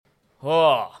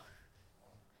Oh,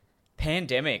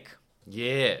 pandemic.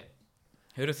 Yeah.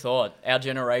 Who'd have thought our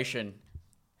generation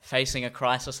facing a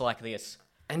crisis like this?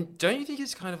 And don't you think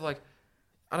it's kind of like,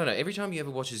 I don't know, every time you ever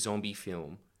watch a zombie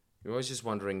film, you're always just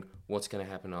wondering what's going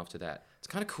to happen after that. It's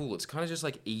kind of cool. It's kind of just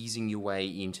like easing your way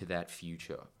into that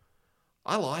future.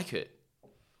 I like it.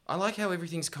 I like how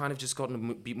everything's kind of just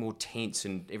gotten a bit more tense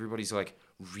and everybody's like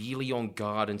really on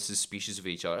guard and suspicious of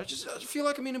each other. I feel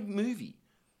like I'm in a movie.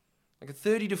 Like a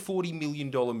 $30 to $40 million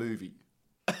movie.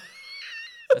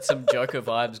 That's some Joker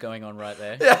vibes going on right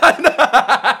there. Yeah, I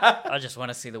know. I just want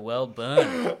to see the world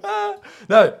burn.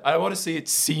 No, I want to see it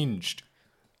singed.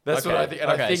 That's what I think.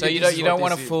 And I think so that you this is don't what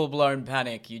want a this is. full blown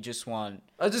panic. You just want.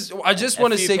 I just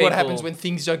want to few see what people- happens when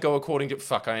things don't go according to.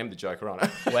 Fuck, I am the Joker, aren't I?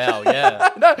 Wow, yeah.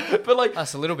 No, but like,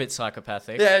 That's a little bit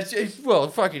psychopathic. yeah, well,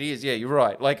 fuck, it is. Yeah, you're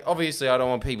right. Like, obviously, I don't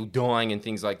want people dying and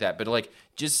things like that. But like,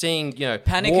 just seeing,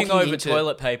 Panicking walking over into-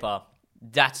 toilet paper.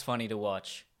 That's funny to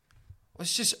watch.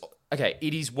 It's just okay.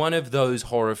 It is one of those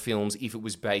horror films. If it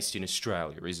was based in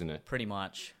Australia, isn't it? Pretty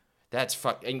much. That's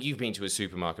fuck. And you've been to a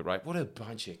supermarket, right? What a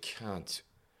bunch of cunts.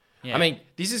 Yeah. I mean,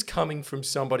 this is coming from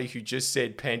somebody who just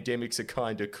said pandemics are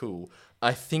kind of cool.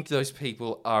 I think those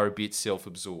people are a bit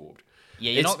self-absorbed.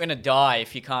 Yeah, you're It's- not going to die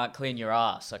if you can't clean your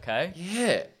ass, okay?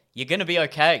 Yeah. You're going to be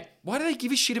okay. Why do they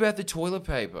give a shit about the toilet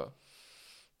paper?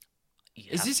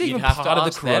 Is this You'd even have to part of the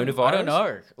ask them. coronavirus? I don't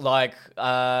know. Like,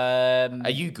 Are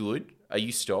you good? Are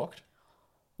you stocked?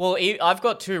 well, I've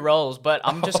got 2 rolls, but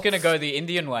I'm just going to go the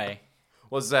Indian way.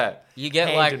 What's that? You get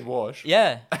Hand like... and wash.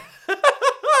 Yeah.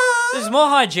 It's more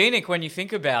hygienic when you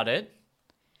think about it.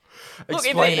 Look,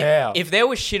 Explain how. if there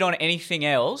was shit on anything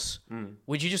else,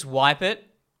 would you just wipe it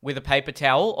with a paper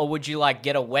towel, or would you like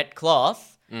get a wet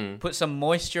cloth, put some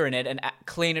moisture in it, and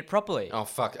clean it properly? Oh,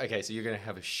 fuck. Okay, so you're going to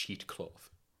have a shit cloth.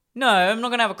 No, I'm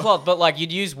not gonna have a cloth, but like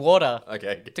you'd use water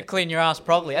Okay. to clean your ass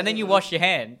properly, and then you wash your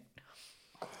hand.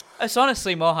 It's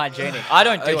honestly more hygienic. I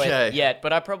don't do Okay. it yet,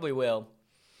 but I probably will.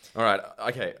 All right.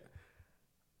 Okay.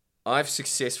 I've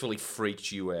successfully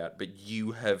freaked you out, but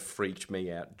you have freaked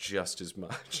me out just as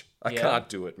much. I Yeah. can't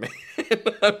do it, man.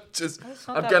 not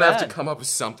I'm that going to have to bad. come up with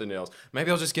something else.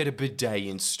 Maybe I'll just get a bidet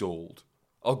installed.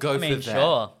 I'll go I mean, for that.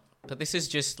 sure, but this is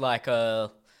just like a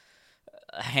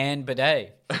hand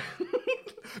bidet.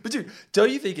 But dude,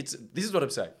 don't you think this is what I'm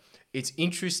saying. It's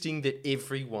interesting that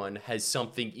everyone has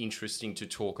something interesting to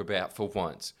talk about for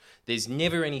once. There's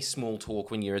never any small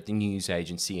talk when you're at the news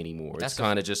agency anymore. It's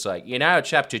kind of just like,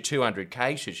 chapter 200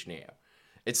 cases now.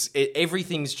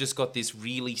 Everything's just got this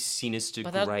really sinister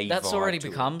But grey that's vibe already to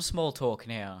it. become small talk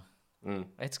now.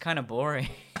 It's kind of boring.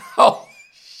 Oh,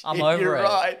 I'm shit, over you're it.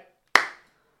 right.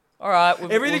 All right,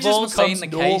 we've Everything all just seen becomes the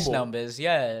case normal. numbers.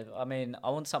 Yeah, I mean,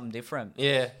 I want something different.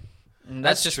 Yeah.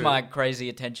 That's just true. my crazy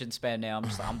attention span now.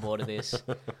 I'm bored of this.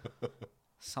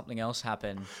 Something else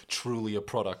happened. Truly a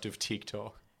product of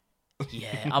TikTok.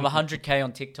 Yeah, I'm 100K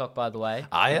on TikTok, by the way.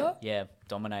 Are you? Yeah,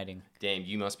 dominating. Damn,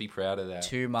 you must be proud of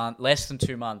that. Less than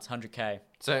 2 months, 100K.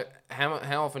 So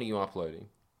how often are you uploading?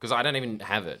 Because I don't even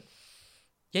have it.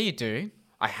 Yeah, you do.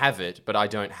 I have it, but I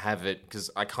don't have it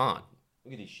because I can't.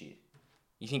 Look at this shit.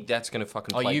 You think that's going to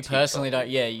fucking Oh, play you TikTok? personally don't?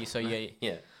 Yeah, yeah.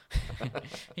 Yeah.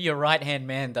 Your right-hand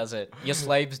man does it. Your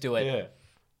slaves do it.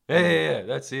 Yeah,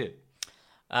 that's it.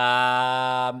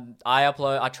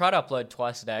 I try to upload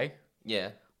twice a day, Yeah.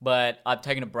 but I've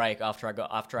taken a break after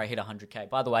I hit 100K.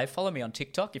 By the way, follow me on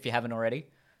TikTok if you haven't already.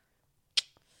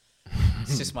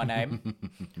 It's just my name.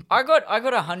 I got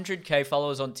 100K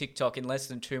followers on TikTok in less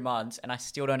than 2 months, and I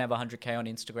still don't have 100K on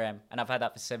Instagram, and I've had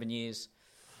that for 7 years.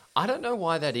 I don't know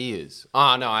why that is.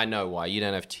 Oh, no, I know why. You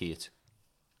don't have tits.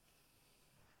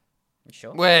 You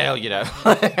sure? Well,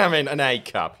 I mean, an A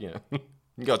cup, You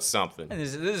got something.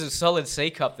 There's a solid C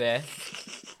cup there,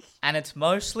 and it's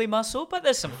mostly muscle, but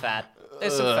there's some fat.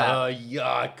 There's some fat. Oh,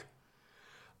 yuck.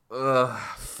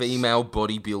 Female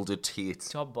bodybuilder tits.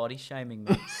 Stop body shaming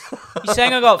me. You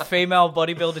saying I got female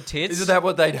bodybuilder tits? Isn't that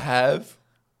what they'd have?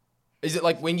 Is it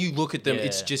like when you look at them,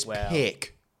 it's Yeah, just wow.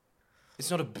 peck? It's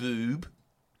not a boob.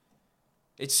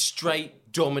 It's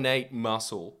straight dominate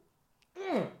muscle.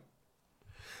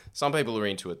 Some people are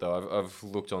into it though. I've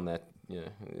looked on that. Yeah,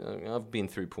 I've been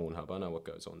through Pornhub. I know what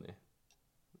goes on there.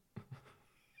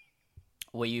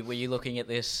 Were you looking at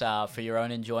this for your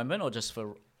own enjoyment or just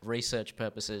for research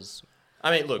purposes?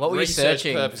 I mean, look. What were you research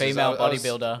searching? purposes, Female I was-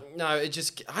 bodybuilder. No, it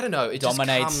just. I don't know. It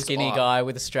Dominates just comes skinny up. guy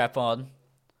with a strap on.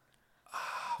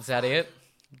 Is that it?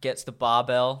 Gets the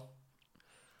barbell.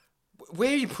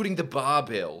 Where are you putting the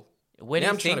barbell? Where do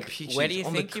Now you I'm trying think? to picture Where this do you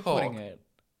on the think you're putting cock. it?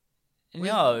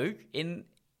 No,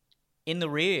 in the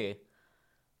rear.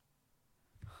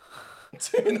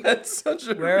 Dude, that's such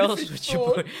a Where else horrific would you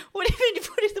thought. put? What do you mean you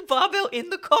put the barbell in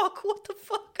the cock? What the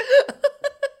fuck?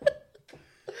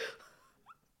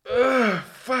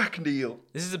 Fuck, Neil.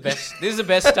 This is the best. This is the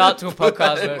best start to a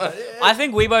podcast. Where I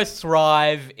think we both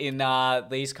thrive in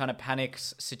these kind of panic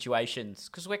situations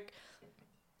because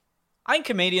I think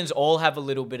comedians all have a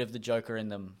little bit of the Joker in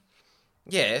them.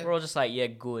 Yeah. We're all just like, yeah,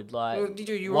 good. Like, Well,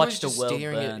 you're watch always the just world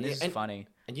staring at- burn. This is and- funny.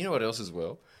 And you know what else as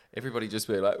well? Everybody just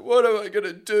be like, what am I going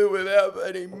to do without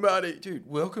any money? Dude,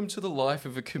 welcome to the life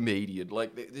of a comedian.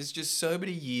 Like, there's just so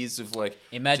many years of, like,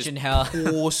 Imagine just how-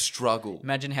 poor struggle.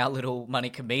 Imagine how little money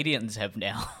comedians have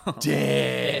now.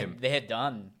 Damn. They're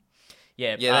done.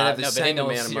 Yeah, Yeah, they have the but same in all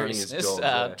amount of money as seriousness,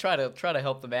 dogs, yeah. try to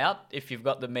help them out if you've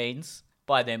got the means.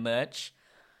 Buy their merch.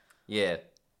 Yeah.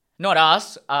 Not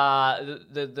us.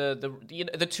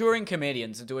 The touring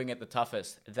comedians are doing it the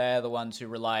toughest. They're the ones who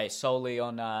rely solely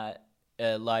on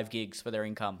live gigs for their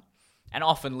income, and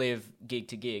often live gig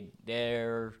to gig.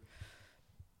 They'll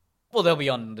be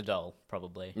on the dole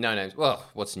probably. No. Well,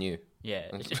 what's new? Yeah.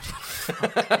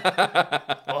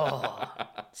 Oh,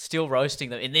 still roasting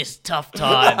them in this tough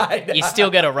time. You still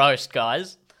get a roast,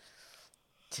 guys.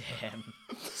 Damn.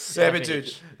 Yeah, but dude,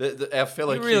 our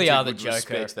fellow You really Q-tip are the would Joker,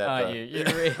 respect that, aren't though. you? You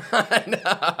really... I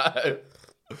know.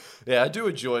 Yeah, I do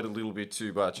enjoy it a little bit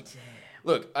too much.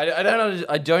 Look,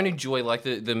 I don't enjoy like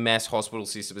the mass hospital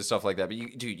system and stuff like that. But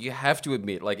you have to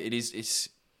admit, like it is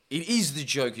the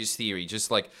Joker's theory. Just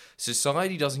like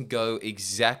society doesn't go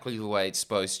exactly the way it's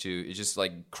supposed to. It just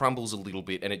like crumbles a little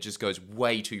bit, and it just goes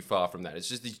way too far from that. It's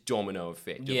just this domino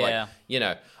effect. Of Yeah.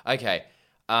 like, okay.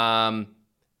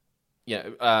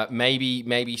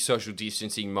 Maybe social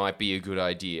distancing might be a good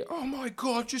idea. Oh my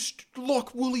God, just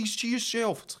lock Woolies to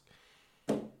yourself. It's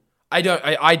like, I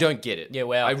don't get it. Yeah,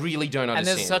 well, I really don't And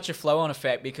understand. there's such a flow-on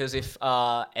effect because if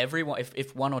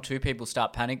if one or two people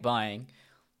start panic buying,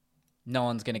 no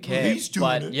one's gonna care. he's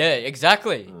doing it. Yeah,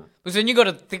 exactly. Because then you got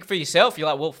to think for yourself. You're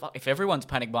like, well, fuck, if everyone's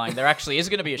panic buying, there actually is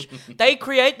gonna be they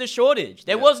create the shortage.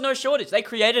 There was no shortage. They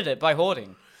created it by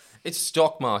hoarding. It's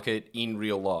stock market in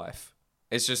real life.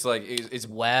 It's just like it's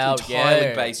Wow, entirely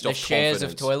yeah. based the off shares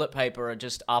confidence. of toilet paper are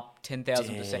just up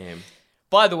 10,000%. Damn.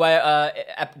 By the way,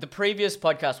 at the previous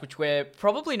podcast, which we're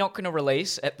probably not going to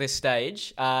release at this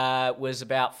stage, was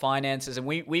about finances, and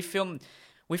we filmed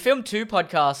two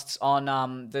podcasts on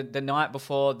the night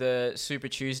before the Super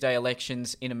Tuesday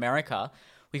elections in America.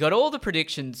 We got all the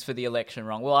predictions for the election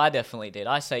wrong. Well, I definitely did.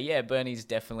 I say, yeah, Bernie's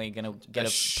definitely going to get a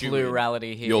shoo-in.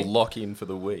 plurality here. You'll lock in for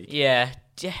the week. Yeah,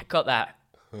 got that.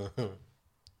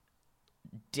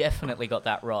 Definitely got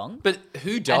that wrong. But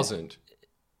who doesn't?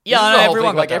 Yeah, This is I the know, whole everyone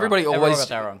thing, got like that everybody wrong. always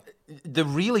Everyone got that wrong. The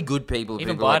really good people.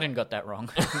 Even people Biden got that wrong.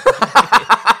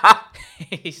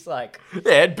 He's like,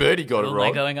 yeah, and Bernie got it who am I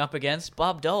wrong. going up against?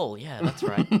 Bob Dole. Yeah, that's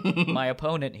right. My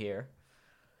opponent here.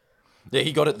 Yeah,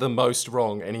 he got it the most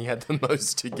wrong, and he had the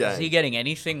most to gain. Is he getting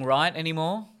anything right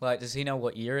anymore? Like, does he know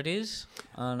what year it is?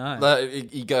 I don't know.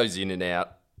 Like, he goes in and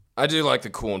out. I do like the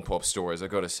corn pop stories, I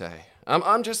gotta say.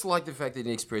 I'm just like the fact that the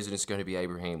next president's going to be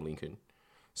Abraham Lincoln.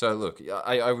 So look,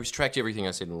 I retract everything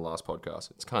I said in the last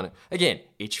podcast. It's kind of, again,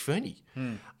 it's funny.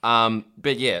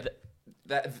 But yeah,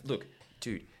 look,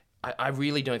 dude, I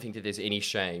really don't think that there's any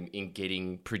shame in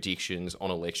getting predictions on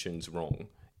elections wrong.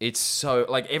 It's so,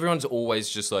 like, everyone's always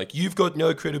just like, you've got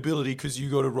no credibility because you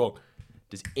got it wrong.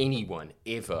 Does anyone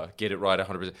ever get it right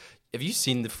 100%? Have you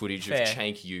seen the footage Fair. of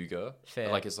Cenk Uygur? Fair.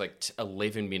 Like, it's like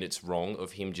 11 minutes wrong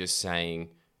of him just saying,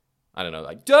 I don't know,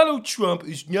 like, Donald Trump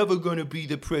is never going to be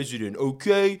the president,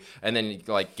 okay? And then it,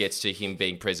 like, gets to him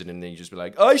being president, and then you just be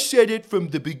like, I said it from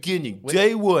the beginning,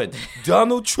 day one.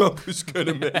 Donald Trump is going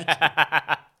to make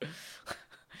it.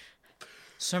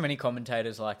 So many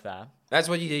commentators like that. That's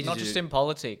what you need Not to just do. in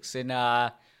politics.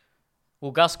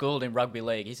 Gus Gould in rugby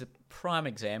league. He's a prime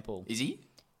example. Is he?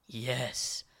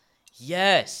 Yes.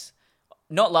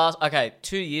 Not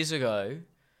 2 years ago,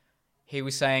 he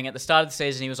was saying at the start of the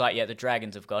season, he was like, yeah, the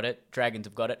Dragons have got it.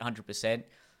 100%.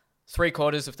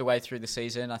 3/4 of the way through the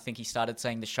season, I think he started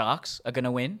saying the Sharks are going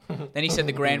to win. Then he said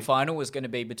the grand final was going to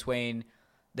be between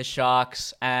the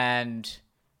Sharks and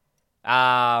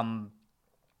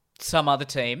some other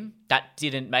team that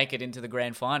didn't make it into the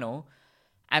grand final.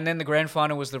 And then the grand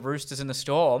final was the Roosters and the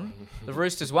Storm. The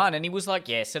Roosters won, and he was like,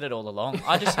 yeah, said it all along.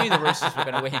 I just knew the Roosters were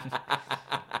going to win.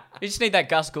 You just need that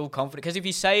Gus Gould confidence. Because if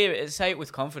you say it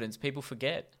with confidence, people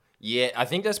forget. Yeah, I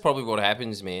think that's probably what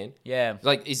happens, man. Yeah.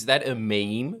 Like, is that a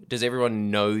meme? Does everyone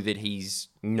know that he's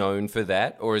known for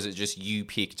that? Or is it just you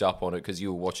picked up on it because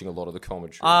you were watching a lot of the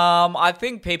commentary? I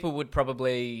think people would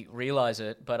probably realise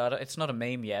it, but it's not a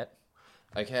meme yet.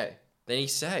 Okay. then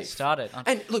he's safe. Started.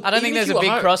 And look, I don't think even if there's a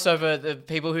you big were crossover. The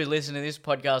people who listen to this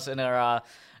podcast and are,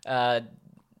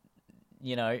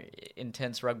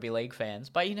 intense rugby league fans.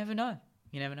 But you never know.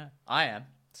 You never know. I am.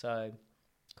 So,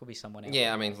 could be someone else.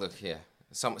 Yeah, I mean, look, yeah.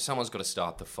 Someone's got to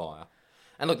start the fire.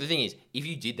 And look, the thing is, if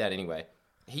you did that anyway,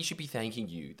 he should be thanking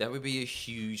you. That would be a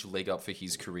huge leg up for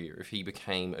his career if he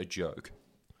became a joke.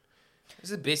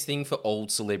 It's the best thing for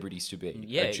old celebrities to be.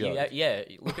 Yeah, a joke. yeah.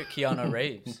 Look at Keanu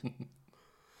Reeves.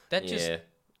 That just Yeah.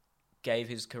 gave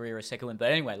his career a second wind.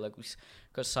 But anyway, look, we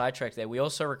got sidetracked there. We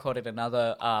also recorded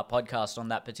another podcast on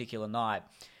that particular night,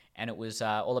 and it was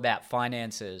all about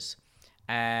finances.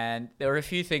 And there were a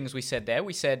few things we said there.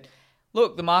 We said,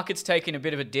 look, the market's taken a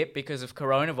bit of a dip because of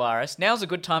coronavirus. Now's a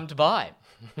good time to buy.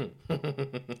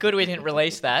 Good we didn't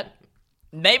release that.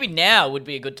 Maybe now would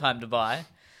be a good time to buy.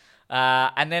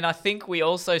 And then I think we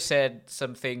also said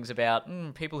some things about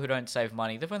people who don't save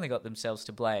money. They've only got themselves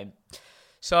to blame.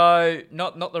 So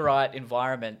not the right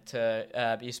environment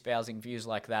to be espousing views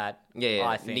like that. Yeah,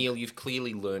 I think. Neil, you've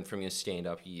clearly learned from your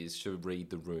stand-up years to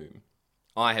read the room.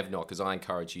 I have not, because I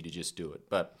encourage you to just do it.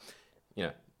 But,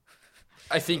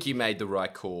 I think you made the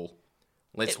right call.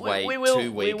 Let's wait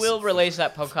 2 weeks. We will release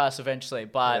that podcast eventually,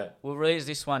 but we'll release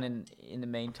this one in the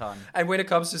meantime. And when it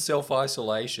comes to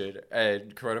self-isolation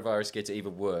and coronavirus gets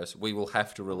even worse, we will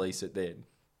have to release it then.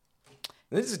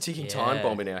 And this is a ticking time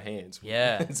bomb in our hands.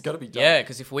 Yeah. It's got to be done. Yeah,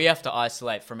 because if we have to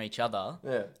isolate from each other,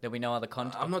 Yeah. there'll be no other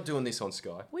content. I'm not doing this on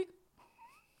Skype. We-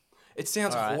 It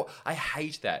sounds All right. horrible. I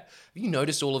hate that. Have you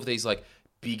noticed all of these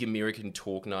big American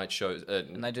talk night shows?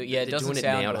 And they do. Yeah, it they're doesn't doing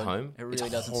sound it now good. at home. It really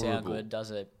It's doesn't sound horrible. good,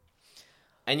 does it?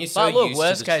 And you're so But look, used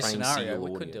worst to the case trained scenario,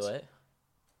 single we could do audience.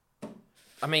 it.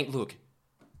 I mean, look.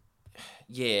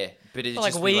 Yeah, but it's But,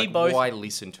 like, just we both- why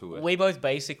listen to it? We both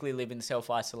basically live in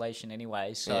self-isolation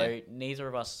anyway, so Yeah. neither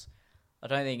of us... I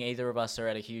don't think either of us are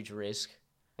at a huge risk.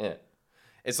 Yeah.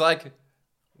 It's like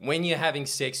when you're having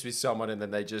sex with someone and then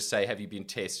they just say, have you been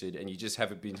tested? And you just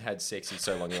haven't had sex in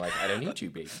so long, you're like, I don't need you,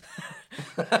 babe.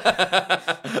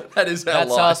 That is our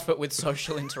That's life. us, but with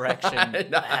social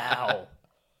interaction. Wow.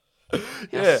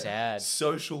 How sad.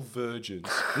 Social virgins.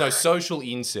 No, social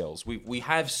incels. We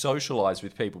have socialized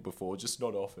with people before, just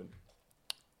not often.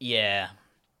 Yeah.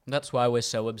 That's why we're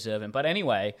so observant. But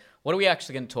anyway, what are we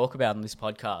actually going to talk about in this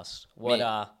podcast? What Me-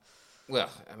 are... Well,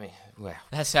 I mean, wow.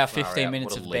 That's our Far 15 out,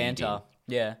 minutes what a of lead banter.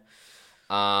 Yeah.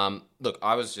 Look,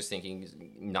 I was just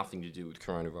thinking nothing to do with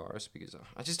coronavirus because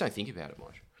I just don't think about it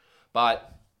much.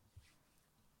 But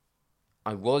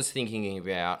I was thinking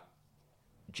about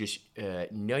just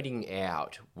noting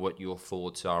out what your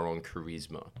thoughts are on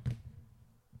charisma.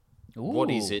 What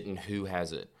is Ooh. it and who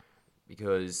has it?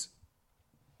 Because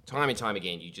time and time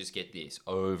again, you just get this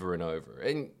over and over.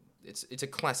 And it's a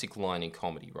classic line in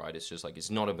comedy, right? It's just like it's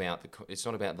not about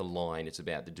the line, it's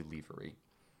about the delivery.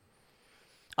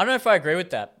 I don't know if I agree with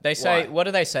that. They say, Why? what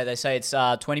do they say? They say it's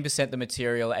 20% the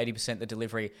material, 80% the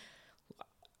delivery.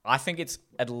 I think it's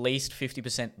at least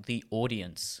 50% the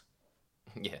audience.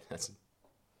 Yeah, that's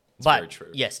But very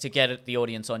true. yes, to get the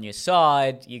audience on your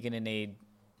side, you're going to need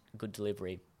good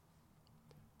delivery.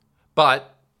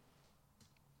 But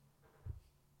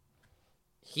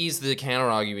here's the counter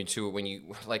argument to it when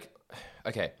you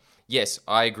okay, yes,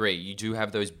 I agree. You do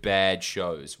have those bad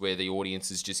shows where the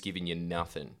audience is just giving you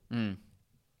nothing.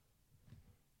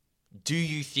 Do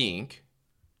you think,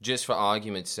 just for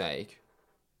argument's sake,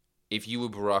 if you were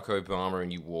Barack Obama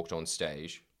and you walked on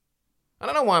stage, I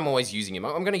don't know why I'm always using him.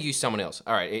 I'm going to use someone else.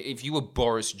 All right, if you were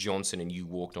Boris Johnson and you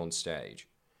walked on stage,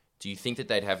 do you think that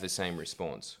they'd have the same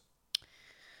response?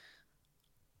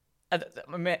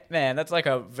 Man, that's like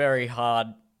a very hard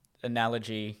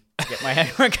analogy to get my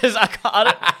head around because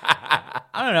I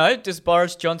don't know. Does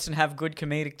Boris Johnson have good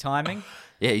comedic timing?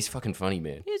 Yeah, he's fucking funny,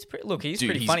 man. He's Dude,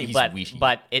 pretty funny, he's but witty.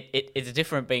 it's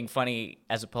different being funny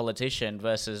as a politician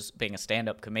versus being a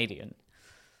stand-up comedian.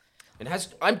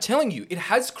 I'm telling you, it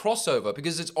has crossover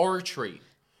because it's oratory.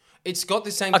 It's got the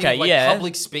same Okay, thing like yeah.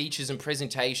 public speeches and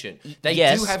presentation. They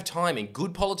Yes. do have timing.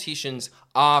 Good politicians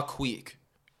are quick.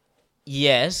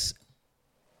 Yes,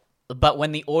 but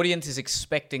when the audience is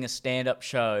expecting a stand-up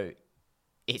show,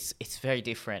 it's very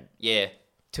different Yeah.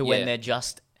 to Yeah. when they're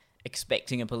just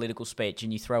expecting a political speech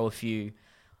and you throw a few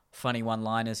funny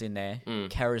one-liners in there.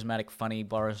 Charismatic, funny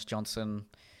Boris Johnson,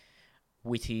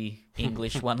 witty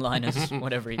English one-liners,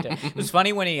 whatever he did. It was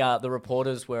funny when the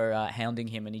reporters were hounding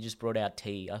him and he just brought out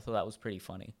tea. I thought that was pretty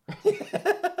funny.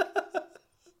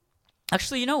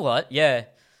 Actually, you know what? Yeah.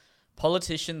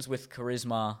 Politicians without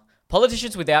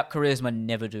charisma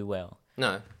never do well.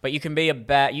 No. But you can be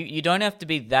you don't have to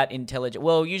be that intelligent.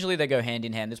 Well, usually they go hand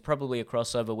in hand. There's probably a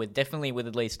crossover with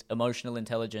at least emotional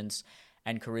intelligence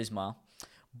and charisma,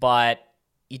 but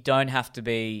you don't have to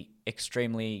be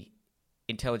extremely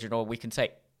intelligent, or we can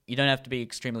say you don't have to be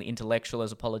extremely intellectual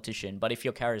as a politician, but if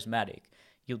you're charismatic,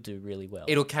 you'll do really well.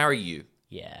 It'll carry you.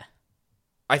 Yeah.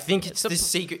 I think it's the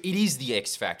secret. It is the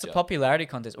X factor. It's a popularity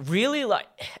contest. Really, like...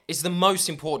 It's the most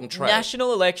important trait.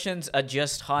 National elections are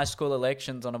just high school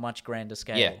elections on a much grander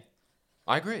scale. Yeah.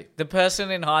 I agree. The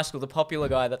person in high school, the popular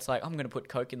guy that's like, I'm going to put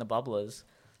Coke in the bubblers.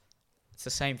 It's the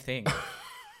same thing.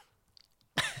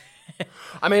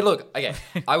 I mean, look, okay,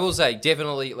 I will say,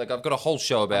 definitely, like, I've got a whole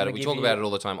show about it. We talk give about you- it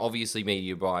all the time. Obviously,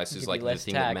 media bias is, give like, you the less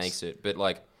thing that tax. makes it. But,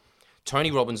 like,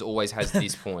 Tony Robbins always has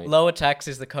this point. Lower tax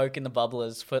is the Coke in the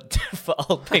bubblers for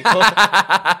old people.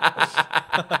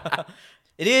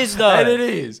 It is, though. And it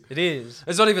is. It is.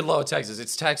 It's not even lower taxes.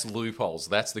 It's tax loopholes.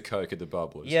 That's the Coke at the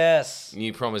bubblers. Yes.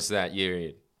 You promise that,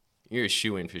 you're a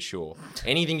shoo-in for sure.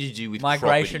 Anything to do with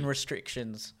Migration property.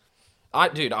 restrictions.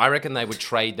 Dude, I reckon they would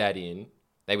trade that in.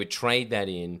 They would trade that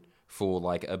in for,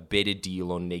 like, a better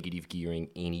deal on negative gearing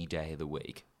any day of the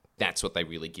week. That's what they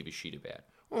really give a shit about.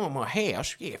 Oh, my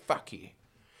house? Yeah, fuck you.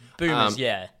 Boomers,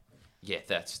 yeah. Yeah,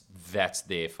 that's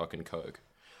their fucking Coke.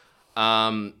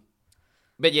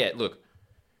 But yeah, look,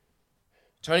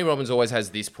 Tony Robbins always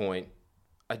has this point.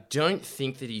 I don't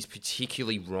think that he's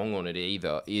particularly wrong on it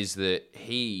either, is that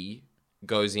he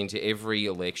goes into every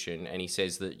election and he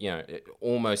says that,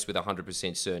 almost with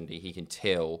 100% certainty, he can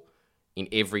tell in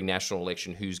every national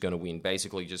election who's going to win,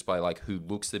 basically just by, like, who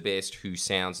looks the best, who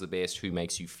sounds the best, who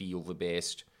makes you feel the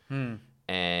best.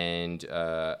 And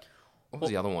what was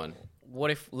the other one? What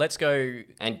if, let's go,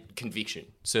 And conviction,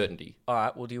 certainty. all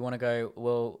right, well, do you want to go,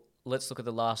 well, let's look at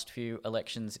the last few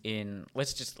elections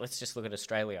let's just look at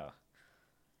Australia.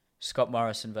 Scott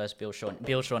Morrison versus Bill Shorten.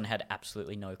 Bill Shorten had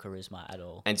absolutely no charisma at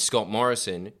all. And Scott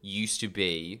Morrison used to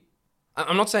be...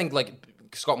 I'm not saying, like,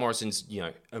 Scott Morrison's,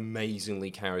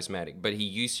 amazingly charismatic, but he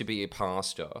used to be a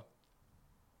pastor.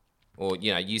 Or,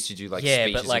 used to do, like,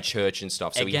 speeches in church and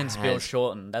stuff. So against Bill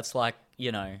Shorten, that's like,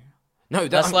 No,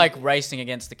 that's like racing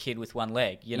against the kid with one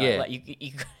leg. Yeah. Like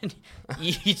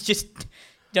you just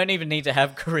don't even need to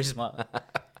have charisma.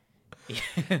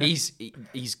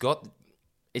 he's got...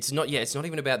 It's not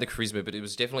even about the charisma, but it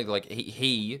was definitely, like,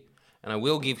 he and I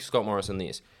will give Scott Morrison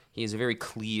this, he is a very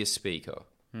clear speaker.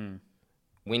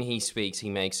 When he speaks, he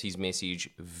makes his message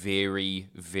very,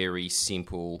 very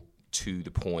simple, to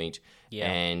the point,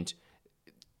 and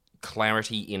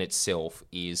clarity in itself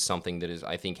is something that is,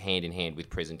 I think, hand in hand with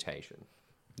presentation.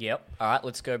 Yep. All right,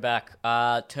 let's go back.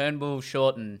 Turnbull,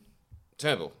 Shorten.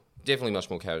 Turnbull, definitely much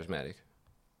more charismatic.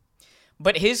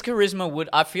 But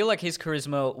I feel like his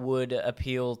charisma would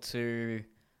appeal to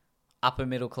upper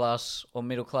middle class or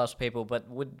middle class people, but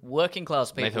working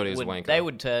class people, They thought he was a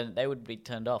wanker. they would be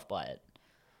turned off by it.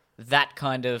 That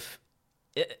kind of...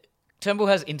 Turnbull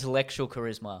has intellectual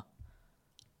charisma.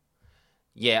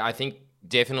 Yeah, I think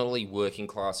definitely working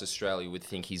class Australia would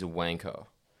think he's a wanker.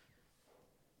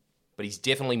 But he's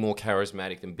definitely more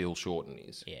charismatic than Bill Shorten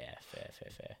is. Yeah, fair.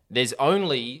 There's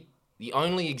the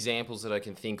only examples that I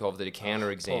can think of that are counter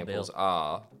examples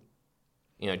are,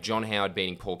 John Howard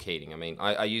beating Paul Keating. I mean,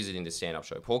 I use it in the stand-up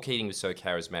show. Paul Keating was so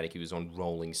charismatic, he was on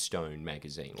Rolling Stone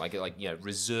magazine,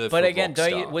 reserved. But for again, rock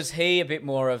stars. was he a bit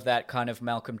more of that kind of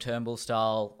Malcolm Turnbull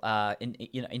style,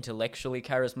 intellectually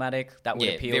charismatic? That would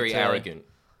appeal very to... arrogant,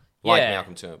 like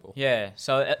Malcolm Turnbull. Yeah,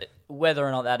 so whether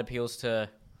or not that appeals to...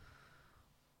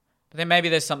 But then maybe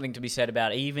there's something to be said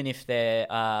about even if they're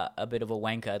a bit of a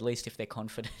wanker, at least if they're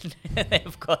confident.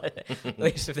 At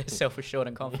least if they're self-assured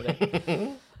and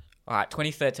confident. All right,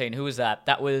 2013, who was that?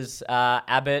 That was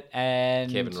Abbott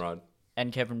and...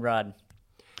 Kevin Rudd.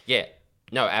 Yeah.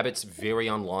 No, Abbott's very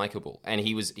unlikable, and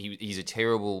he's a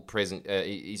terrible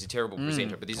he's a terrible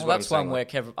presenter. But this is what I'm saying. Where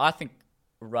I think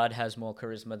Rudd has more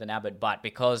charisma than Abbott, but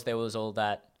because there was all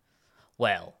that,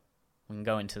 well, we can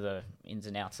go into the ins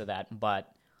and outs of that,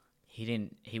 but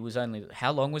he was only,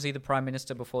 how long was he the Prime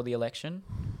Minister before the election?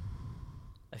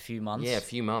 A few months? Yeah, a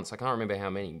few months. I can't remember how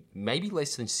many. Maybe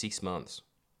less than 6 months.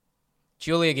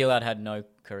 Julia Gillard had no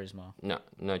charisma.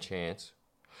 No chance.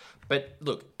 But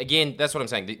look, again, that's what I'm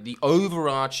saying. The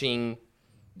overarching...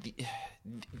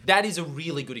 that is a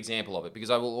really good example of it, because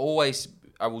I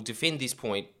will defend this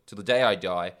point to the day I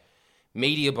die.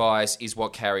 Media bias is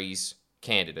what carries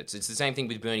candidates. It's the same thing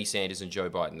with Bernie Sanders and Joe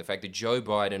Biden. The fact that Joe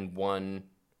Biden won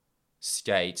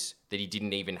states that he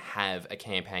didn't even have a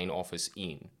campaign office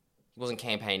in. He wasn't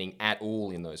campaigning at all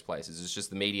in those places. It's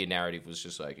just the media narrative was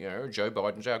just like, Joe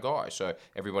Biden's our guy. So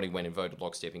everybody went and voted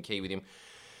lockstep and key with him.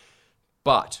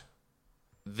 But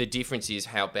the difference is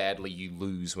how badly you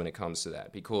lose when it comes to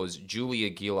that. Because Julia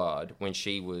Gillard, when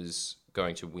she was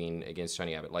going to win against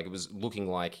Tony Abbott, it was looking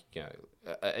like,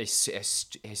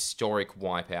 historic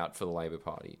wipeout for the Labor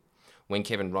Party. When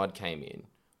Kevin Rudd came in,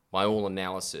 by all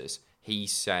analysis, he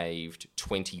saved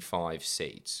 25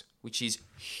 seats, which is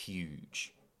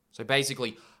huge. So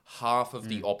basically, half of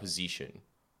the opposition.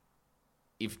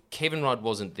 If Kevin Rudd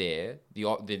wasn't there,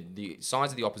 the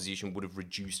size of the opposition would have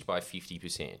reduced by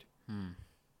 50%.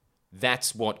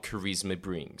 That's what charisma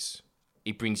brings.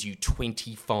 It brings you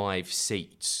 25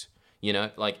 seats. You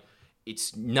know, like,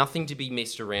 it's nothing to be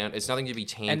messed around. It's nothing to be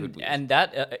tampered with. And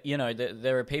that,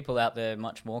 there are people out there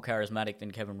much more charismatic than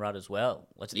Kevin Rudd as well.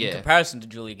 In Yeah. comparison to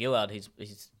Julia Gillard, he's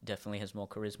definitely has more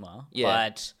charisma. Yeah.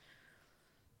 But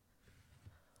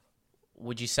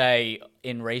would you say,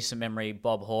 in recent memory,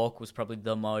 Bob Hawke was probably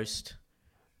the most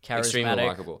charismatic? Extremely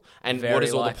likable. And very what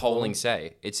does all likeable. the polling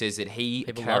say? It says that he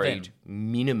People love carried him.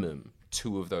 minimum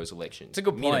 2 of those elections. It's a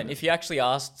good point. Minimum. If you actually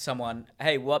asked someone,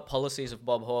 hey, what policies of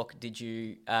Bob Hawke did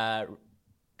you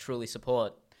truly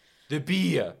support? The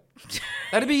beer.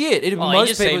 That'd be it. It'd be Oh, he most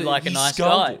just people, seemed like a he nice sculled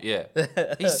guy. it,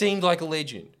 yeah. He seemed like a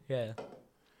legend. Yeah.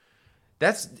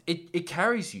 That's it. It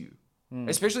carries you, Hmm.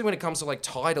 especially when it comes to like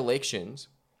tight elections.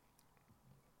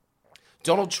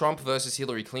 Donald Trump versus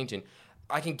Hillary Clinton.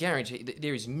 I can guarantee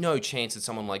there is no chance that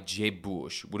someone like Jeb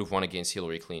Bush would have won against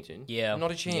Hillary Clinton. Yeah.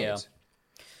 Not a chance.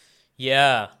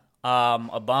 Yeah.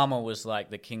 Obama was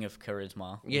like the king of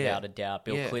charisma, Yeah. without a doubt.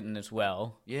 Bill Yeah. Clinton as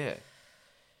well. Yeah.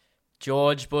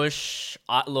 George Bush,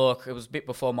 look, it was a bit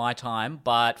before my time,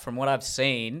 but from what I've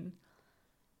seen,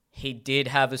 he did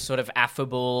have a sort of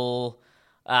affable,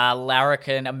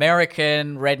 American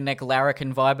redneck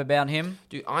larrikin vibe about him.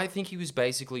 Dude, I think he was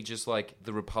basically just like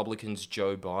the Republicans'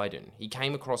 Joe Biden. He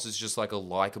came across as just like a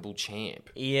likable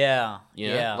champ. Yeah. You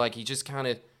know? Yeah. Like he just kind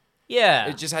of... yeah.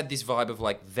 It just had this vibe of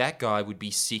like, that guy would be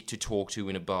sick to talk to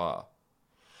in a bar.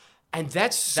 And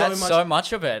that's so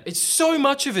much... of it. It's so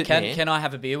much of it, man. Can I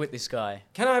have a beer with this guy?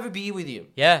 Can I have a beer with him?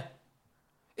 Yeah.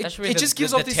 It, That should be it the- just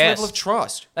gives the off this level of test.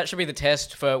 trust. That should be the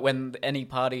test for when any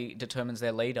party determines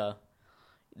their leader.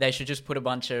 They should just put a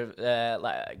bunch of,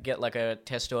 get like a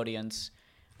test audience,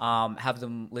 have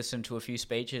them listen to a few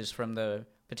speeches from the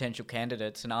potential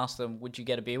candidates and ask them, would you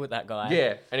get a beer with that guy?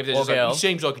 Yeah. And if they're Or just like, girl. he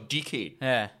seems like a dickhead.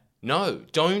 Yeah. No,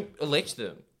 don't elect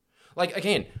them. Like,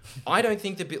 again, I don't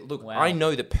think that... Look, Wow. I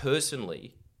know that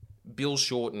personally, Bill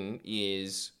Shorten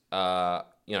is, one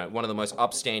of the most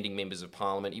upstanding members of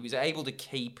Parliament. He was able to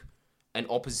keep an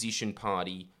opposition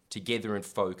party together and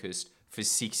focused for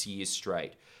 6 years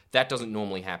straight. That doesn't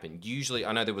normally happen. Usually,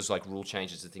 I know there was like rule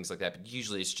changes and things like that, but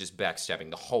usually it's just backstabbing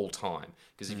the whole time.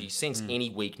 Because if you sense any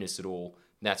weakness at all,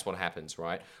 that's what happens,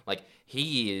 right? Like,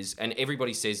 he is, and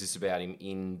everybody says this about him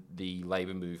in the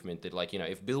Labour movement, that like,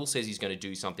 if Bill says he's going to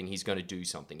do something, he's going to do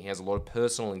something. He has a lot of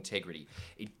personal integrity.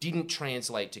 It didn't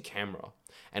translate to camera.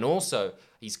 And also,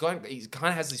 he kind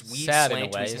of has this weird Sad in a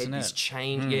slant to way, his head, isn't this it?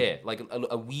 chain, like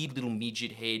a weird little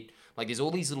midget head. Like, there's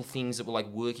all these little things that were like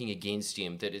working against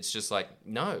him that it's just like,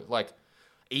 no, like,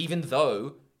 even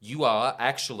though you are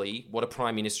actually what a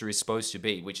prime minister is supposed to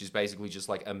be, which is basically just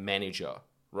like a manager,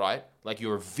 right? Like,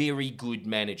 you're a very good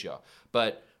manager.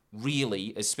 But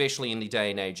really, especially in the day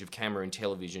and age of camera and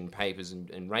television, papers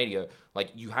and radio, like,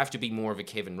 you have to be more of a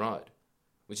Kevin Rudd,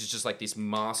 which is just like this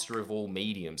master of all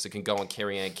mediums that can go on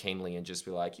Kerry Ann Kenley and just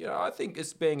be like, I think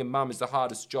being a mum is the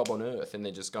hardest job on earth. And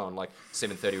then just go on like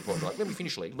 7:30 report, like, let me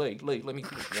finish, Lee, let me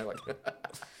finish.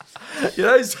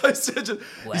 He's supposed to just,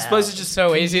 he's supposed to just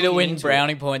so easy to continue win into it.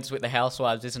 brownie points with the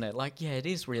housewives, isn't it? Like, yeah, it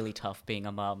is really tough being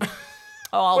a mum.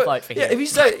 I'll But, vote for yeah, him. if you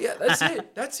say,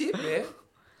 that's it, man.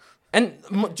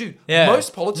 And dude, Yeah,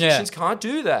 most politicians yeah. can't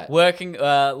do that. Working,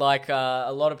 a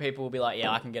lot of people will be like, yeah,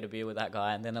 I can get a beer with that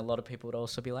guy. And then a lot of people would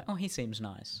also be like, oh, he seems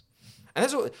nice. And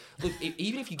that's what, look,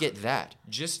 even if you get that,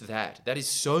 just that is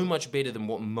so much better than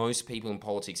what most people in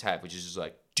politics have, which is just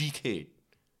like, dickhead.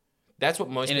 That's what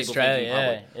most In people Australia, think in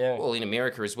public. yeah. Well, in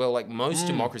America as well, like most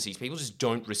democracies, people just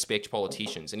don't respect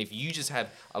politicians. And if you just have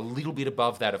a little bit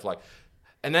above that of like,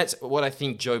 and that's what I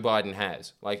think Joe Biden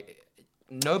has. Like,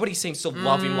 nobody seems to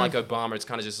love him like Obama. It's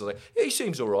kind of just like, yeah, he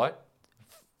seems all right.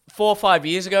 4 or 5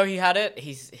 years ago, he had it.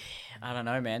 I don't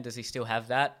know, man. Does he still have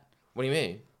that? What do you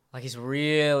mean? Like, he's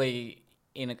really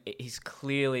he's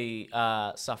clearly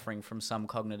suffering from some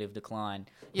cognitive decline.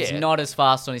 He's Yeah. not as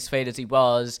fast on his feet as he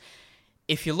was.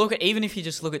 Even if you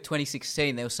just look at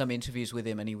 2016, there were some interviews with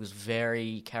him and he was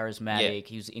very charismatic. Yeah.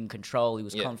 He was in control. He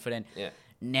was confident. Yeah.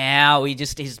 Now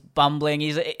he's bumbling.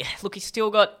 He's still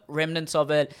got remnants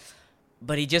of it,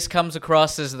 but he just comes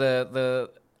across as a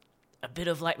bit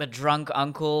of like the drunk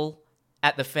uncle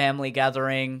at the family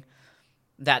gathering.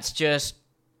 That's just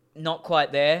not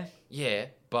quite there. Yeah,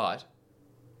 but,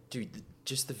 dude,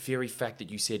 just the very fact that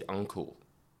you said uncle.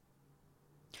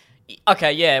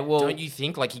 Okay, yeah, well, Don't you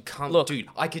think? Like, he can't... Look. Dude,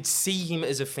 I could see him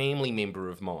as a family member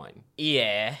of mine.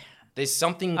 yeah. There's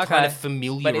something Okay. kind of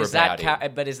familiar But is about that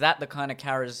him. but is that the kind of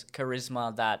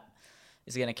charisma that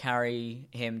is going to carry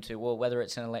him to, well, whether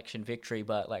it's an election victory,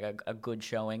 but like a good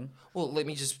showing? Well, let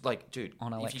me just, like, dude,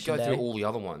 On if you election go through day. all the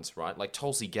other ones, right? Like,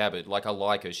 Tulsi Gabbard, like, I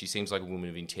like her. She seems like a woman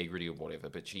of integrity or whatever,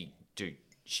 but she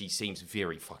seems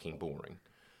very fucking boring.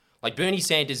 Like, Bernie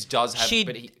Sanders does have...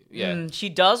 She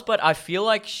does, but I feel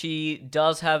like she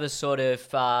does have a sort of...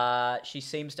 she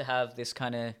seems to have this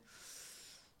kind of...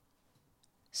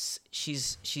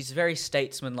 She's very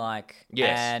statesman-like,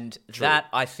 Yes, and true. that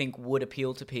I think would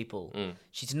appeal to people.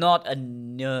 She's not a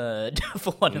nerd,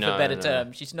 for want of a No, better no.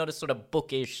 term. She's not a sort of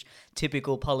bookish,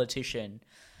 typical politician.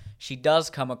 She does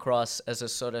come across as a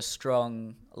sort of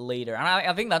strong leader, and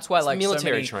I think that's why, like,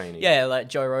 military so many, training. Yeah, like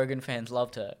Joe Rogan fans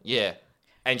loved her. Yeah.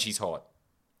 And she's hot.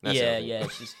 That's the Yeah, other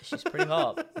thing. yeah, she's pretty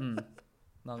hot. Not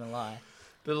gonna lie.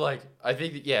 But, like, I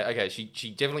think that, yeah, okay, she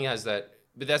definitely has that...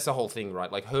 But that's the whole thing, right?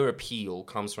 Like, her appeal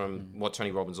comes from what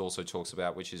Tony Robbins also talks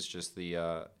about, which is just the...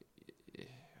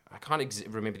 I can't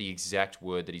remember the exact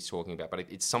word that he's talking about, but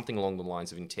it's something along the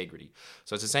lines of integrity.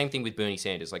 So it's the same thing with Bernie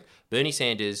Sanders. Like, Bernie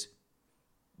Sanders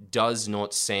does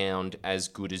not sound as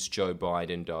good as Joe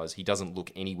Biden does. He doesn't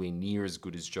look anywhere near as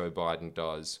good as Joe Biden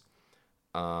does.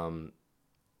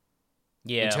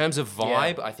 Yeah. In terms of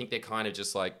vibe, I think they're kind of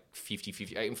just like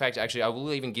 50-50. In fact, actually, I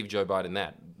will even give Joe Biden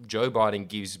that. Joe Biden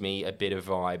gives me a better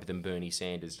vibe than Bernie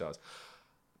Sanders does.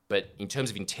 But in terms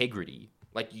of integrity,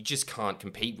 like, you just can't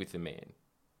compete with the man.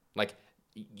 Like,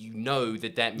 you know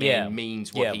that man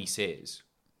means what he says.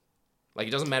 Like,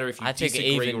 it doesn't matter if you I think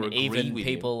disagree or agree even with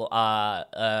people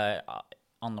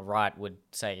on the right would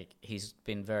say he's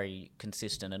been very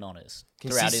consistent and honest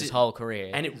throughout his whole career.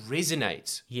 And it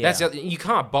resonates. Yeah. You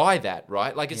can't buy that,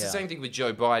 right? Like, it's the Yeah. same thing with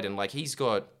Joe Biden. Like, he's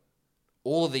got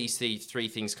all of these three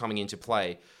things coming into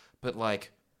play. But,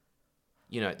 like,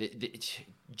 you know,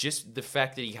 just the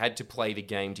fact that he had to play the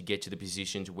game to get to the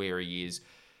position to where he is,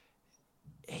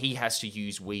 he has to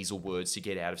use weasel words to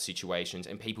get out of situations,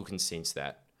 and people can sense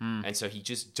that. And so he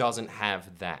just doesn't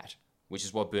have that, which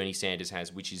is what Bernie Sanders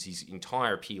has, which is his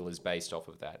entire appeal is based off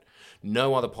of that.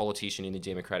 No other politician in the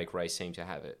Democratic race seemed to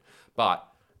have it. But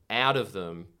out of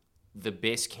them, the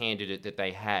best candidate that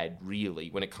they had, really,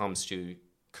 when it comes to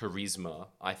charisma,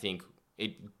 I think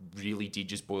it really did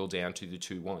just boil down to the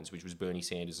two ones, which was Bernie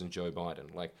Sanders and Joe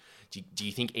Biden. Like, do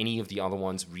you think any of the other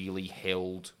ones really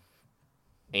held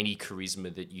any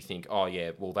charisma that you think, oh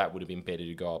yeah, well, that would have been better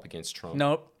to go up against Trump?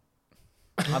 Nope.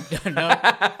 No.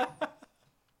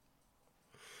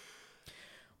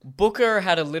 Booker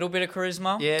had a little bit of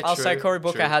charisma. Yeah, I'll say true, Cory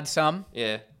Booker true. had some.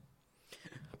 Yeah.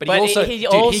 But But he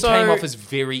came off as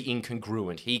very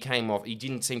incongruent. He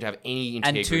didn't seem to have any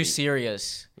integrity. And too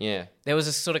serious. Yeah. There was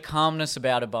a sort of calmness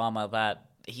about Obama that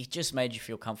he just made you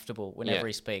feel comfortable whenever Yeah.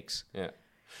 he speaks. Yeah.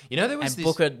 You know, there was And this...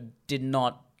 Booker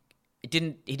he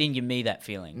didn't give me that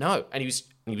feeling. No, and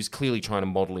he was clearly trying to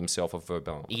model himself off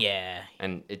Obama. Yeah.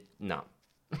 And no.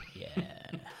 Yeah.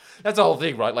 That's the whole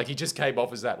thing, right? Like, he just came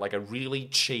off as that, like a really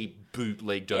cheap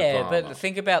bootlegged Yeah, Obama. but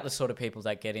think about the sort of people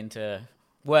that get into...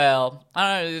 Well,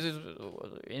 I don't know, this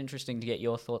is interesting to get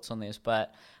your thoughts on this,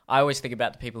 but I always think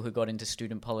about the people who got into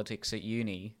student politics at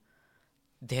uni.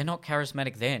 They're not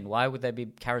charismatic then. Why would they be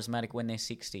charismatic when they're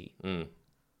 60?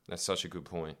 That's such a good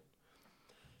point.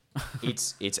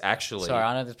 It's actually... Sorry,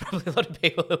 I know there's probably a lot of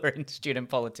people who are in student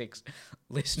politics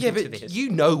listening Yeah, to but this. you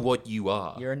know what you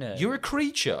are. You're a nerd. You're a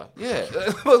creature. Yeah.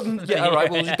 Well, yeah, all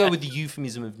right. We'll just go with the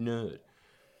euphemism of nerd.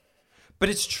 But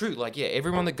it's true. Like, yeah,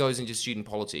 everyone that goes into student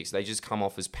politics, they just come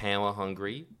off as power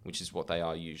hungry, which is what they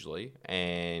are usually,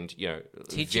 and, you know,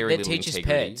 very they're little teachers'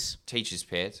 integrity. pets. Teachers'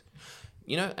 pets.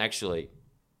 You know, actually,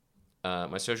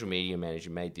 my social media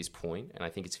manager made this point, and I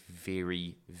think it's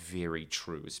very, very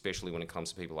true, especially when it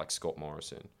comes to people like Scott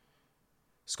Morrison.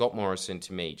 Scott Morrison,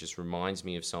 to me, just reminds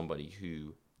me of somebody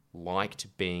who liked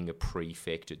being a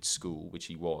prefect at school, which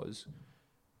he was,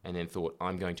 and then thought,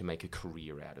 I'm going to make a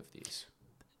career out of this.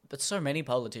 But so many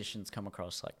politicians come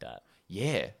across like that.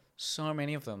 Yeah. So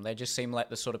many of them. They just seem like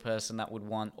the sort of person that would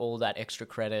want all that extra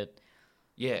credit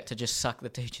Yeah. to just suck the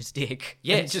teacher's dick.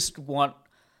 Yes. And just want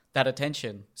that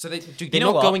attention. So they're You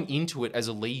know not what? going into it as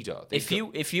a leader. If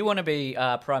you want to be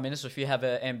Prime Minister, if you have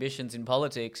ambitions in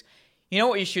politics, you know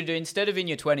what you should do? Instead of in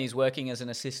your 20s working as an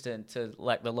assistant to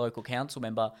like the local council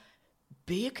member,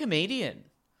 be a comedian.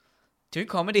 Do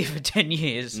comedy for 10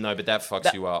 years. No, but that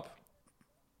fucks you up.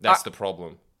 That's the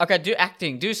problem. Okay, do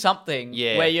acting, do something.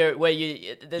 Yeah. Where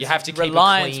you You have to keep a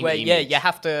reliance clean where image. you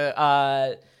have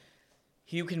to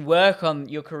you can work on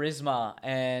your charisma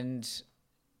and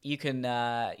you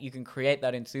can create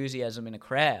that enthusiasm in a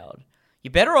crowd,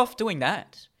 you're better off doing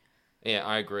that Yeah,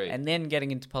 I agree. and then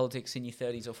getting into politics in your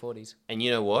 30s or 40s. And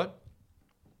you know what?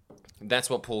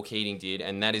 That's what Paul Keating did,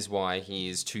 and that is why he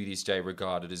is to this day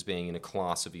regarded as being in a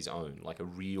class of his own, like a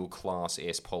real class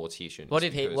S politician.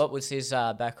 What was his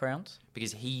background?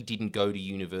 Because he didn't go to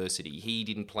university. He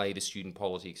didn't play the student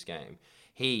politics game.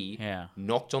 He Yeah.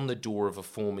 knocked on the door of a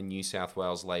former New South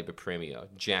Wales Labor Premier,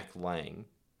 Jack Lang,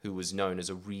 who was known as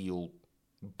a real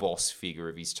boss figure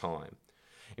of his time.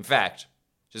 In fact,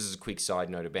 just as a quick side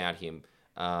note about him,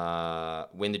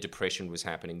 when the Depression was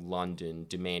happening, London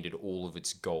demanded all of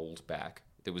its gold back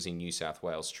that was in New South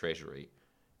Wales Treasury.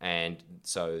 And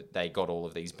so they got all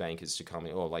of these bankers to come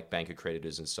in, or like bank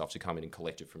accreditors and stuff, to come in and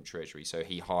collect it from Treasury. So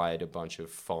he hired a bunch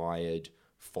of fired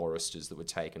foresters that were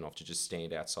taken off to just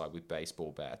stand outside with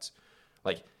baseball bats.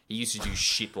 Like, he used to do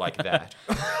shit like that.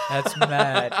 That's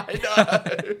mad.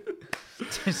 I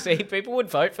know. See, people would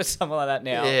vote for someone like that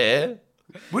now. Yeah.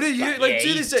 What are you, Yeah, like, do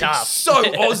he's this? tough. So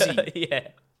Aussie. Yeah.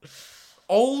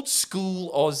 Old school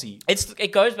Aussie.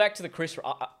 It goes back to the Chris.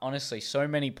 Honestly, so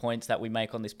many points that we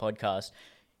make on this podcast,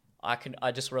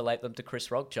 I just relate them to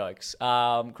Chris Rock jokes.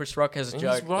 Chris Rock has a He's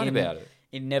joke right about it.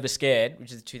 in Never Scared,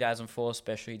 which is the 2004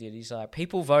 special he did. He's like,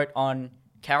 people vote on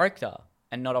character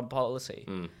and not on policy.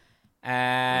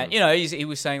 And you know, he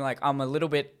was saying like, I'm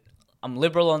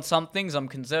liberal on some things, I'm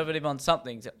conservative on some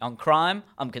things. On crime,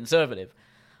 I'm conservative.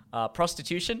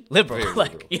 Prostitution, liberal. Very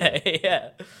Like, liberal, yeah.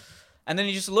 And then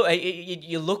you just look,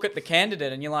 you look at the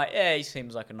candidate and you're like, yeah, he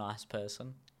seems like a nice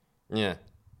person. Yeah.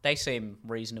 They seem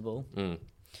reasonable. Mm.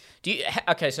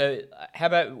 Okay, so how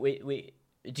about we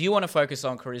do you want to focus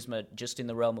on charisma just in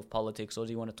the realm of politics, or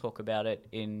do you want to talk about it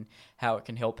in how it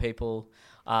can help people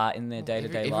in their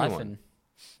day-to-day life? everyone. And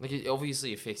Like, it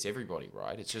obviously affects everybody,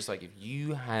 right? It's just like, if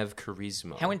you have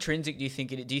charisma. how intrinsic do you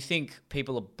think it is? Do you think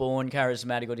people are born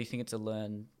charismatic, or do you think it's a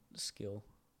learned skill?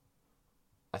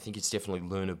 I think it's definitely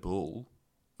learnable,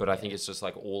 but I think it's just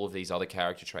like all of these other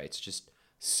character traits. Just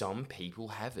some people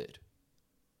have it.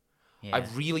 Yeah. I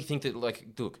really think that, like,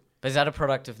 look, But is that a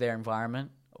product of their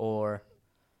environment, or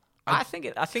I think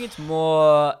it's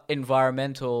more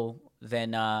environmental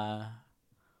than well,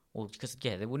 because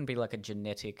there wouldn't be like a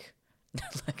genetic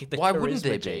like the why wouldn't charisma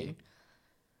there gene. be?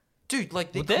 Dude,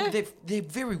 like, Would there? they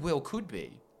very well could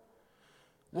be.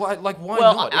 Why Well,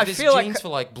 not? I If there's feel like- genes for,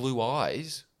 like, blue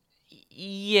eyes.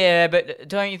 Yeah, but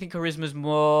don't you think charisma's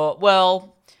more...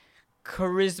 Well,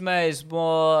 charisma is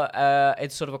more...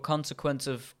 it's sort of a consequence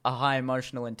of a high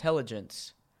emotional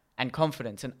intelligence and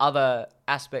confidence and other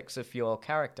aspects of your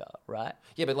character, right?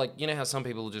 Yeah, but, like, you know how some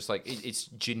people are just, like, it's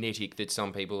genetic that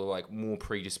some people are, like, more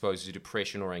predisposed to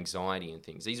depression or anxiety and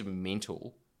things. These are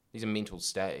mental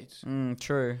states.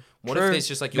 True. What if there's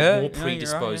just, like, you're Yeah, more no, you're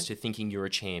predisposed right. to thinking you're a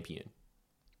champion?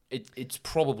 It's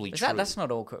probably true. That's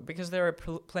not all... Because there are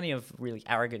plenty of really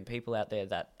arrogant people out there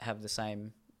that have the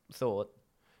same thought.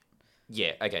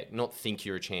 Yeah, okay, not think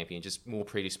you're a champion, just more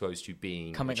predisposed to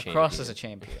being Coming a champion. across as a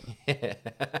champion.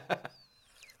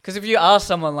 Because if you ask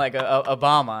someone like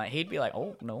Obama, he'd be like,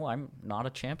 "Oh no, I'm not a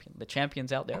champion. The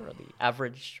champions out there are the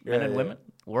average men and yeah. women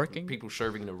working. People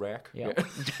serving in Iraq. Yeah,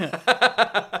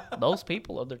 those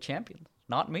people are the champions,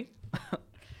 not me.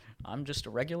 I'm just a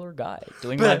regular guy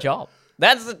doing my job.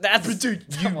 That's. But dude,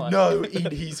 you come on. know in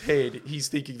his head, he's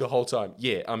thinking the whole time,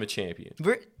 yeah, I'm a champion.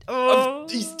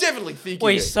 He's definitely thinking Well,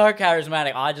 it. he's so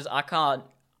charismatic. I can't.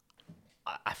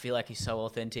 I feel like he's so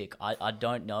authentic. I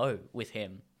don't know with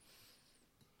him.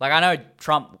 Like, I know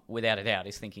Trump, without a doubt,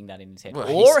 is thinking that in his head. Well,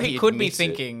 Or he he could be admits it.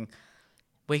 thinking...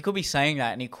 Well, he could be saying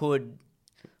that, and he could...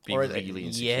 Be or really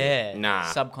insecure. yeah, Nah.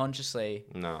 subconsciously.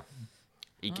 Nah.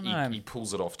 I don't know. He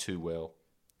pulls it off too well.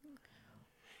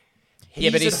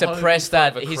 Yeah, but he's at home in suppressed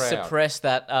front that. of a He's crowd. suppressed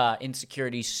that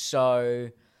insecurity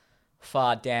so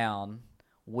far down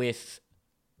with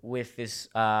this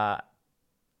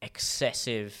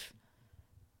excessive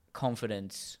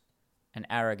confidence and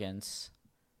arrogance,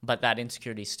 but that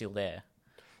insecurity is still there,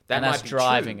 and that's might be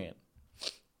driving true. it.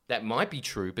 That might be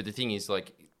true, but the thing is,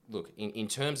 like, look, in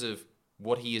terms of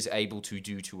what he is able to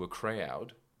do to a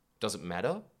crowd, does it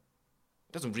matter?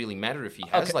 It doesn't really matter if he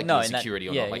has Okay, like no, in that- insecurity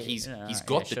or yeah, not. Like, yeah, he's yeah, he's alright,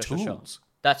 got yeah, the sure, sure. tools.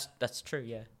 That's true.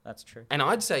 Yeah, that's true. And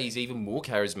I'd say he's even more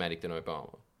charismatic than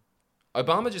Obama.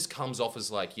 Obama just comes off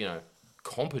as, like, you know,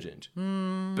 competent.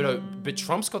 But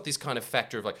Trump's got this kind of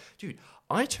factor of, like, dude,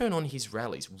 I turn on his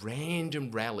rallies,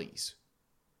 random rallies,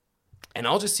 and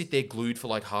I'll just sit there glued for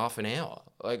like half an hour.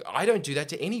 Like, I don't do that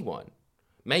to anyone.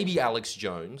 Maybe Alex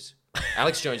Jones.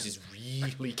 Alex Jones is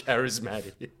really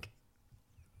charismatic.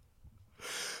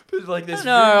 But, like, there's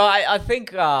No, I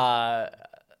think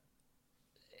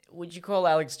would you call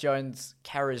Alex Jones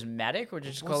charismatic, or would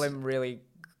you just call Was- him really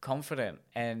confident?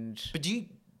 And But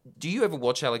do you ever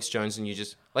watch Alex Jones and you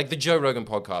just like the Joe Rogan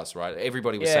podcast, right?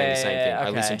 Everybody was saying the same thing. I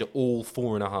okay. listened to all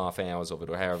 4.5 hours of it,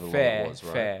 or however long fair, it was,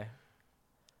 right? fair.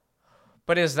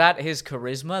 But is that his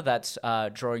charisma that's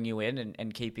drawing you in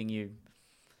and keeping you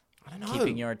I don't know.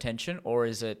 keeping your attention, or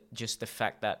is it just the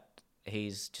fact that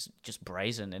he's just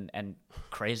brazen and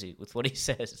crazy with what he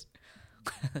says?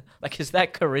 Like, is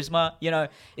that charisma? You know,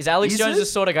 is Alex Is Jones it? the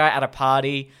sort of guy at a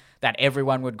party that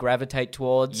everyone would gravitate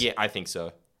towards? Yeah, I think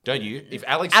so. Don't you? If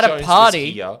Alex At a Jones party-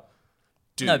 was here,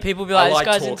 dude, No, people would be like, I "This like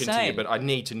guy's talking to you, insane." but I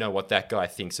need to know what that guy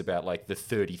thinks about like the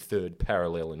 33rd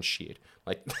parallel and shit.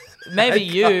 Like, Maybe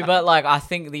you, but like, I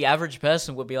think the average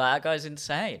person would be like, that guy's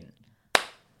insane.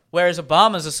 Whereas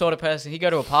Obama's the sort of person, he'd go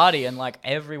to a party and like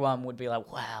everyone would be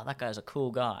like, wow, that guy's a cool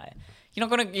guy. You're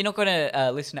not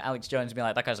gonna listen to Alex Jones and be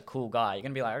like, that guy's a cool guy. You're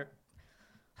gonna be like,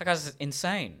 that guy's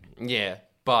insane. yeah,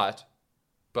 but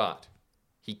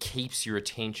he keeps your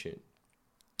attention.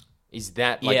 Is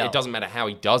that like Yeah. it doesn't matter how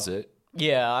he does it?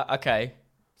 Yeah. Okay.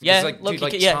 Yeah. like, look, dude,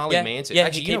 like yeah, Charlie yeah, Manson. Yeah.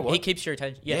 Actually, you know he what? keeps your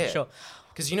attention. Yeah. Yeah. Sure.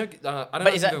 Because I don't know. But if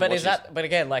is you've that? ever But is watched that? But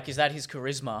again, like, is that his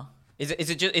charisma? Is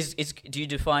it just? Is do you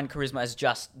define charisma as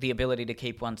just the ability to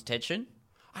keep one's attention?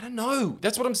 I don't know.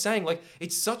 That's what I'm saying. Like,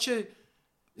 it's such a.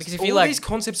 Because if all you like, these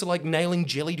concepts are like nailing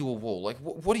jelly to a wall. Like,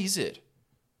 what is it?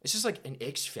 It's just like an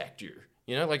X factor.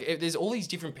 You know, like there's all these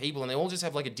different people, and they all just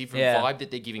have like a different Yeah. vibe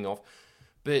that they're giving off.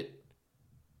 But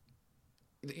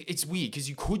it's weird because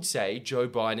you could say Joe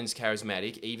Biden's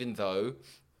charismatic, even though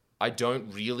I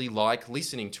don't really like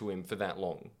listening to him for that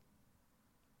long.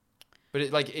 But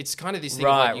it's kind of this thing.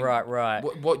 Right, of like right.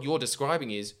 What you're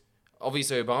describing is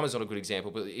obviously Obama's not a good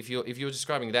example, but if you're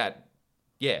describing that,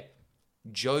 yeah,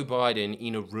 Joe Biden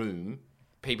in a room,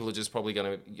 people are just probably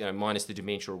going to, minus the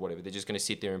dementia or whatever, they're just going to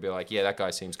sit there and be like, yeah, that guy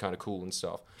seems kind of cool and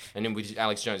stuff. And then with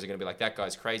Alex Jones, they're going to be like, that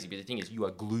guy's crazy. But the thing is, you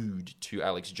are glued to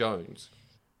Alex Jones,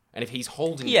 and if he's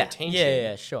holding your Yeah. attention,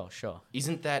 Yeah. Sure.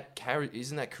 isn't that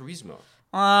charisma?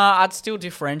 I'd still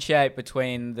differentiate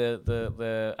between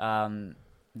the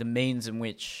means in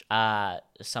which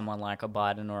someone like a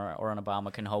Biden or an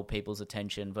Obama can hold people's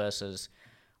attention versus,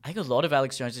 I think a lot of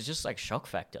Alex Jones is just like shock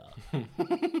factor.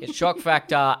 It's shock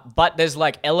factor, but there's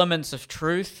like elements of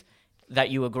truth that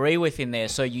you agree with in there,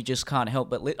 so you just can't help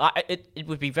but it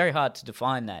would be very hard to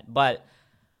define that. But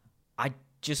I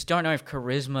just don't know if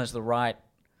charisma is the right.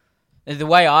 The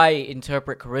way I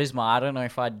interpret charisma, I don't know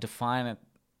if I'd define it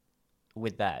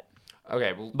with that.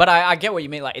 Okay, well, But I get what you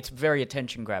mean. Like, it's very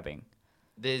attention grabbing.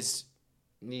 there's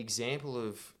the example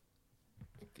of,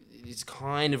 it's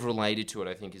kind of related to it,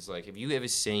 I think, is like, have you ever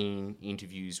seen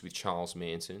interviews with Charles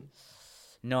Manson?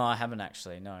 No, I haven't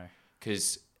actually. No.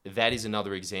 Because that is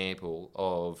another example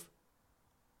of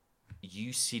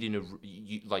you sit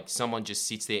in like someone just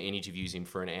sits there and interviews him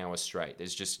for an hour straight.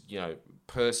 There's just,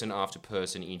 person after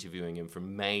person interviewing him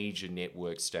from major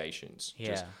network stations.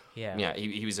 Yeah. Yeah,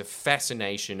 he was a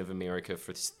fascination of America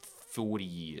for 40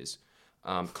 years.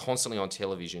 Constantly on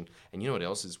television. And you know what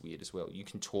else is weird as well? You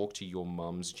can talk to your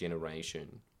mum's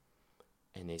generation,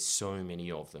 and there's so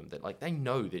many of them that, like, they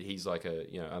know that he's like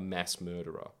a mass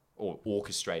murderer or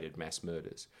orchestrated mass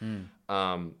murders.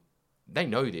 They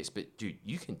know this, but dude,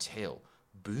 you can tell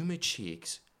boomer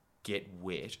chicks get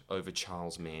wet over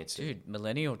Charles Manson. Dude,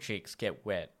 millennial chicks get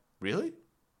wet. Really?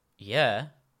 Yeah.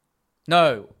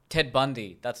 No, Ted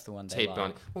Bundy. That's the one they Ted like.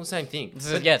 Bundy. Well, same thing. It's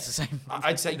the same.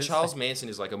 I'd say Charles Manson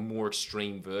is like a more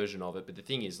extreme version of it, but the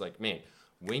thing is, like, man,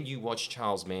 when you watch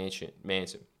Charles Manson,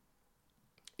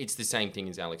 it's the same thing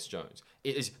as Alex Jones.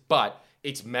 It is, but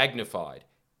it's magnified.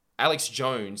 Alex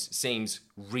Jones seems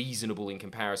reasonable in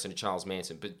comparison to Charles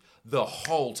Manson, but the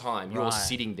whole time you're Right.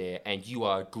 sitting there and you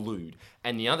are glued.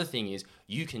 And the other thing is,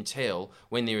 you can tell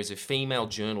when there is a female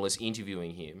journalist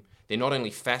interviewing him, they're not only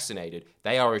fascinated,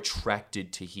 they are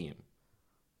attracted to him.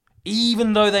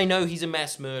 Even though they know he's a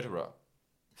mass murderer.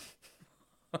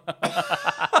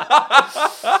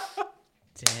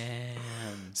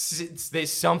 Damn.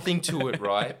 There's something to it,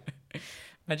 right?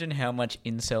 Imagine how much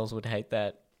incels would hate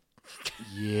that.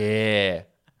 Yeah.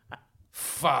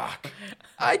 Fuck.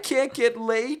 I can't get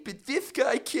laid, but this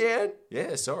guy can.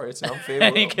 Yeah, sorry, it's an unfair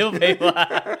And he world. kill people.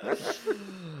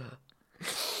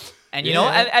 And you know,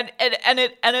 Yeah. and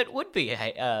it would be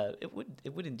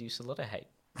it would induce a lot of hate.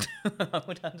 I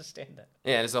would understand that.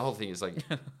 Yeah, and it's the whole thing is like,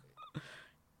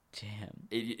 Damn.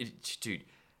 dude,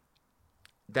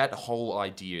 that whole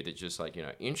idea that just like,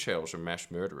 incels are mass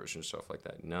murderers and stuff like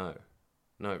that. No,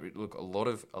 look, a lot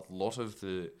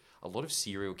of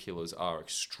serial killers are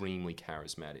extremely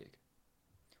charismatic.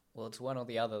 Well, it's one or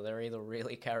the other. They're either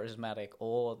really charismatic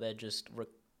or they're just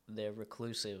they're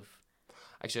reclusive.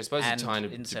 Actually, I suppose And it kind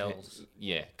of incels. depends.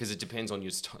 Yeah, because it depends on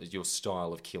your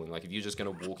style of killing. Like, if you're just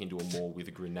going to walk into a mall with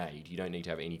a grenade, you don't need to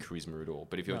have any charisma at all.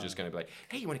 But if you're just going to be like,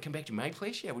 hey, you want to come back to my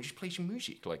place? Yeah, we'll just play some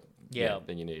music. Like,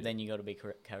 then you need it. Then you got to be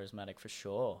charismatic for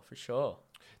sure. For sure.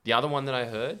 The other one that I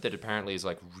heard that apparently is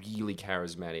like really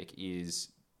charismatic is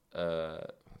a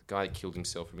guy that killed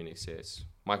himself from INXS,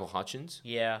 Michael Hutchins.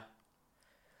 Yeah.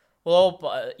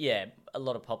 Well, yeah, a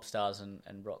lot of pop stars and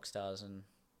rock stars and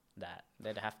that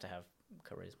they'd have to have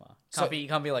charisma. You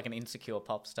can't be like an insecure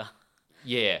pop star.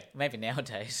 Yeah. Maybe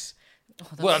nowadays. Oh,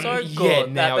 that's Well, so yeah,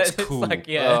 good. now it's It's cool. like,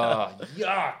 yeah. Oh,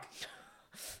 yuck.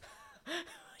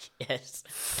 Yes.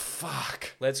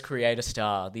 Fuck. Let's create a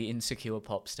star, the insecure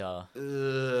pop star. Ugh.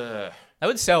 That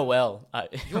would sell well.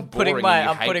 You're I'm putting boring my and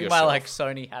you hate yourself. like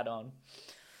Sony hat on.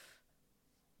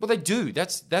 Well, they do.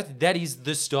 That is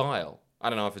the style. I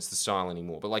don't know if it's the style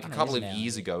anymore, but like a couple of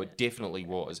years ago, it definitely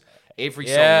was. Every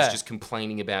song was just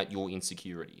complaining about your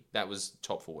insecurity. That was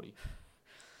top 40.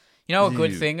 You know, a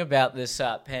good thing about this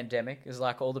pandemic is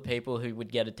like all the people who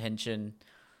would get attention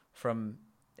from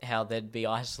how they'd be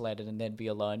isolated and they'd be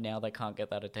alone. Now they can't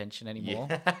get that attention anymore.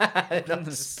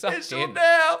 That's Sucked special in.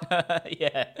 now.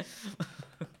 Yeah.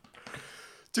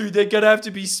 Dude, they're going to have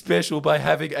to be special by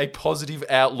having a positive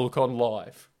outlook on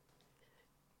life.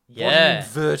 What an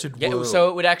inverted world. So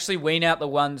it would actually wean out the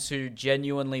ones who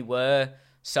genuinely were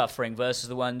suffering versus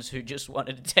the ones who just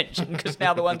wanted attention. Because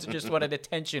now the ones who just wanted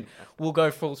attention will go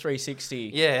full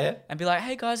 360. Yeah. And be like,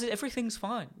 hey guys, everything's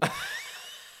fine.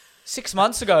 6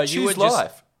 months ago, you were Choose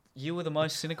life. you were the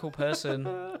most cynical person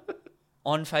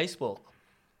on Facebook.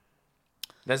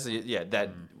 That's that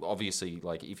obviously,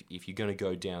 like, if you're going to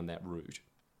go down that route,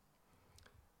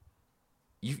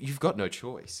 you've got no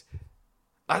choice.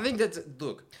 I think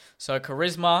look. So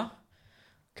charisma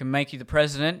can make you the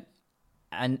president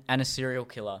and a serial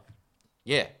killer.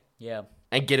 Yeah. Yeah.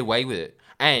 And get away with it.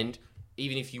 And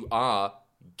even if you are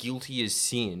guilty as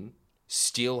sin,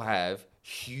 still have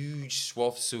huge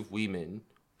swaths of women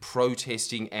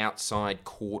protesting outside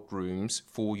courtrooms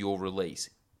for your release,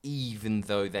 even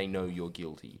though they know you're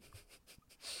guilty.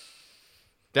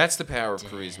 That's the power of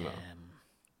charisma.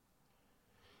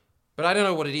 But I don't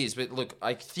know what it is. But look,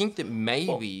 I think that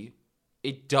maybe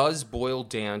it does boil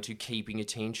down to keeping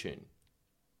attention.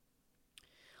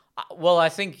 Well, I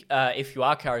think if you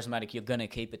are charismatic, you're going to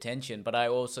keep attention. But I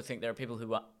also think there are people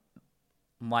who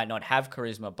might not have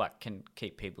charisma but can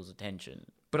keep people's attention.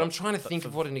 But I'm trying to think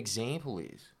of what an example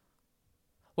is.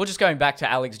 Well, just going back to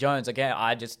Alex Jones again,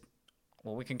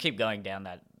 we can keep going down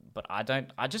that, but I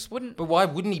just wouldn't. But why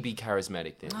wouldn't he be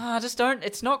charismatic then? I just don't.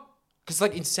 It's not. Because,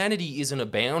 like, insanity isn't a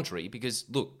boundary. Because,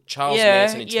 look, Charles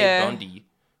Manson and Ted Bundy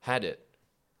had it.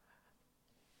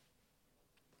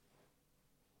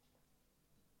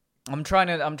 I'm trying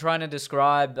to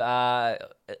describe. I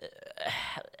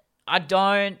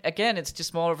don't. Again, it's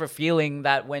just more of a feeling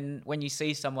that when you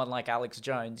see someone like Alex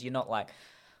Jones, you're not like,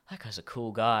 that guy's a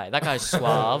cool guy. That guy's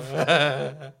suave.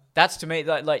 That's to me,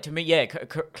 like to me, yeah.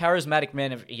 Charismatic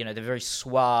men, they're very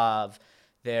suave.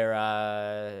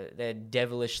 They're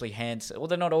devilishly handsome. Well,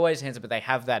 they're not always handsome, but they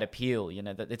have that appeal.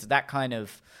 That it's that kind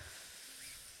of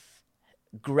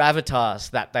gravitas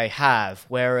that they have.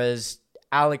 Whereas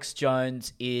Alex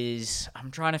Jones is, I'm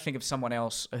trying to think of someone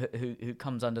else who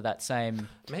comes under that same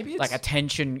maybe it's like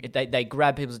attention. They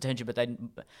grab people's attention, but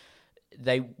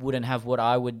they wouldn't have what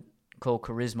I would call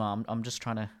charisma. I'm just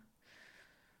trying to.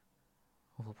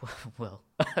 Well,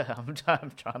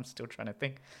 I'm still trying to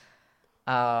think.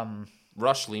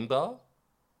 Rush Limbaugh?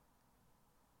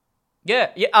 Yeah.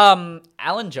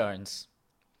 Alan Jones.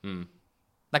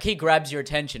 Like, he grabs your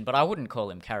attention, but I wouldn't call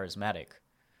him charismatic.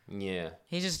 Yeah.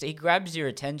 He grabs your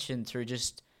attention through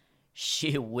just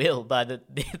sheer will.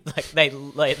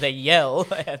 They yell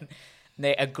and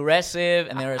they're aggressive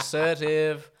and they're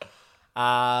assertive,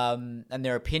 and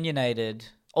they're opinionated.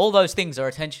 All those things are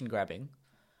attention grabbing,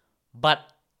 but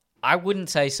I wouldn't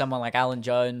say someone like Alan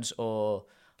Jones or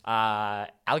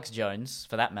Alex Jones,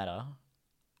 for that matter,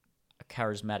 are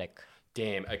charismatic.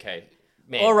 Damn. Okay.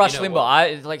 Man, Or Rush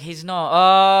Limbaugh. He's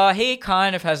not. He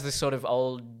kind of has this sort of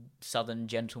old Southern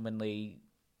gentlemanly,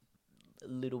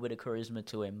 little bit of charisma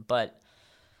to him, but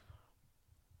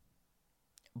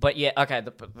yeah. Okay.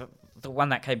 The one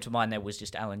that came to mind there was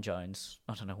just Alan Jones.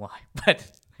 I don't know why, but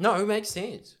No, it makes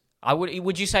sense.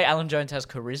 Would you say Alan Jones has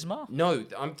charisma? No,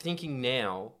 I'm thinking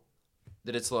now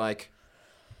that it's like,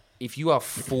 if you are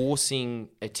forcing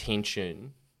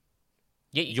attention,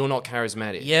 you're not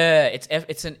charismatic. Yeah,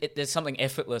 there's something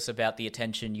effortless about the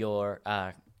attention you're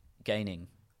gaining.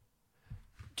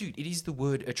 Dude, it is the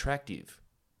word attractive.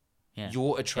 Yeah.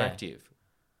 You're attractive.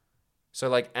 So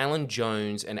like Alan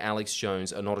Jones and Alex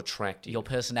Jones are not attractive. Your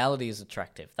personality is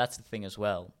attractive. That's the thing as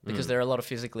well. Because there are a lot of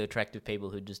physically attractive people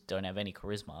who just don't have any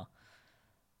charisma.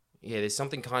 Yeah, there's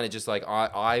something kind of just like,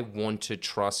 I want to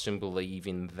trust and believe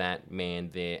in that man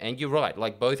there. And you're right,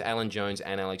 like both Alan Jones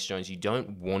and Alex Jones, you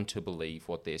don't want to believe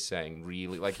what they're saying,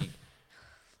 really. Like,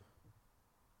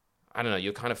 I don't know,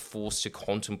 you're kind of forced to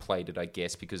contemplate it, I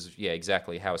guess, because, yeah,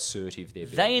 exactly, how assertive they're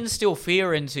being. They instill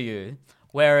fear into you,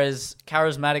 whereas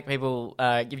charismatic people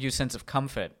give you a sense of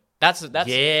comfort. That's.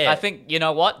 Yeah. I think, you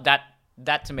know what?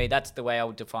 That to me, that's the way I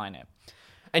would define it.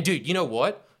 And dude, you know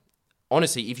what?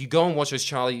 Honestly, if you go and watch those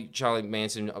Charlie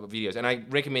Manson videos, and I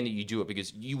recommend that you do it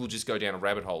because you will just go down a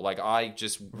rabbit hole. Like, I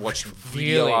just watched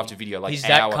video Really? after video. Like, He's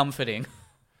that comforting.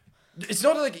 It's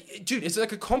not like, dude, it's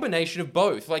like a combination of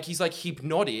both. Like, he's like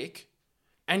hypnotic,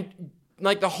 and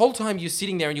like the whole time you're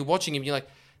sitting there and you're watching him, you're like,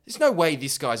 there's no way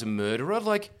this guy's a murderer.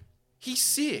 Like, he's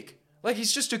sick. Like,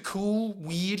 he's just a cool,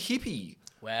 weird hippie.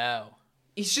 Wow.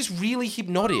 He's just really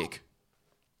hypnotic.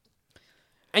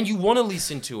 And you want to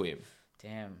listen to him.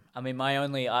 Damn. I mean,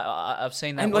 I've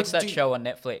seen that. And, What's like, that show on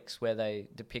Netflix where they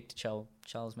depict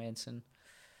Charles Manson?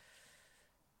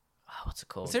 Oh, what's it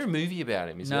called? Is there a movie about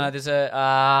him? No, there's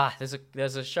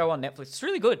a show on Netflix. It's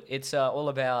really good. It's all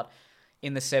about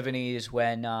in the 70s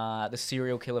when the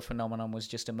serial killer phenomenon was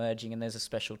just emerging, and there's a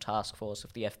special task force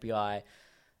of the FBI,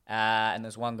 and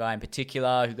there's one guy in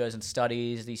particular who goes and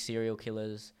studies these serial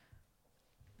killers.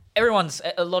 A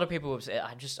lot of people have said,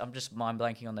 I'm just mind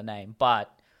blanking on the name,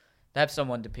 but they have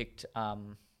someone depict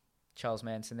Charles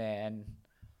Manson there, and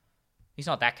he's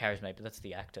not that charismatic, but that's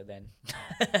the actor then.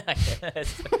 I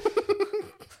guess.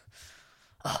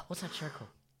 Oh, what's that show called?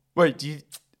 Wait, do you?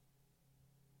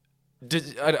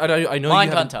 I know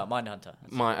Mindhunter.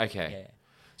 Okay. Yeah.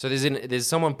 So there's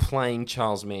someone playing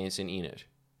Charles Manson in it.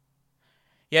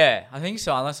 Yeah, I think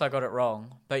so, unless I got it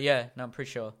wrong. But yeah, no, I'm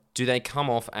pretty sure. Do they come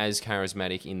off as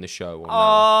charismatic in the show or no?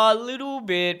 A little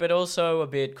bit, but also a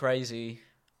bit crazy.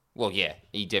 Well, yeah,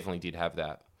 he definitely did have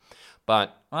that.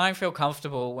 But I don't feel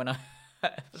comfortable when I...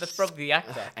 That's probably the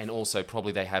actor. And also,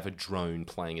 probably they have a drone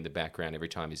playing in the background every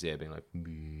time he's there, being like...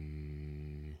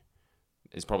 "Mmm."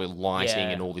 There's probably lighting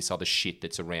and all this other shit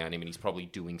that's around him, and he's probably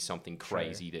doing something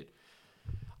crazy that...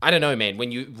 I don't know, man.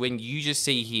 When you just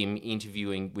see him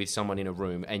interviewing with someone in a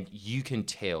room, and you can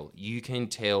tell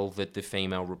that the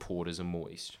female reporters are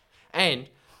moist. And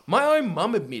my own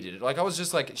mum admitted it. Like,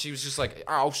 she was just like,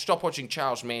 oh, I'll stop watching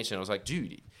Charles Manson. I was like,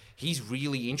 dude, he's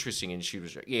really interesting. And she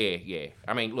was like, yeah.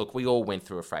 I mean, look, we all went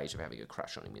through a phase of having a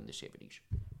crush on him in the 70s.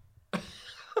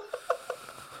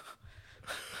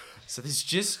 So there's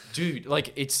just, dude,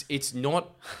 like, it's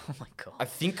not... Oh, my God. I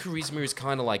think charisma is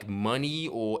kind of like money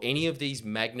or any of these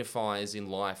magnifiers in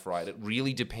life, right? It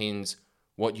really depends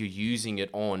what you're using it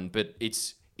on, but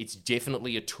it's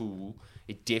definitely a tool.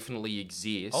 It definitely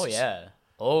exists.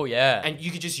 Oh, yeah. And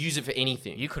you could just use it for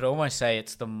anything. You could almost say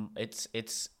it's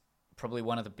probably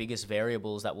one of the biggest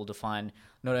variables that will define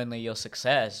not only your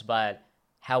success, but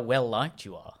how well liked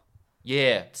you are.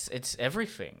 Yeah. It's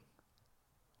everything.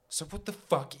 So what the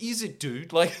fuck is it,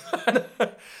 dude? Like,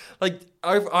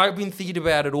 I've been thinking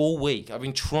about it all week. I've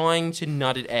been trying to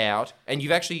nut it out, and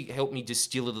you've actually helped me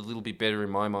distill it a little bit better in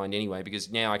my mind anyway, because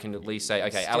now I can at least say,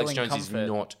 okay, Alex Jones is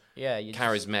not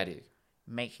charismatic.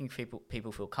 Making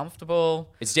people feel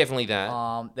comfortable. It's definitely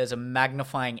that. There's a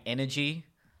magnifying energy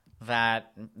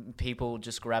that people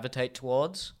just gravitate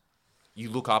towards. You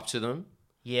look up to them.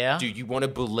 Yeah. Dude, you want to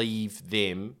believe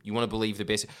them. You want to believe the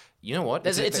best. You know what?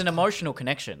 It's an emotional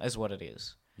connection, is what it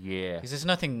is. Yeah. Because there's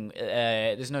nothing,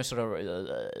 there's no sort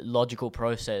of logical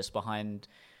process behind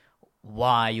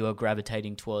why you are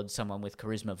gravitating towards someone with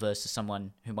charisma versus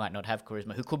someone who might not have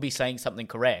charisma, who could be saying something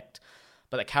correct,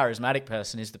 but the charismatic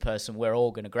person is the person we're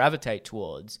all going to gravitate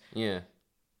towards. Yeah.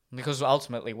 Because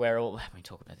ultimately we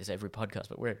talk about this every podcast,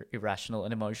 but we're irrational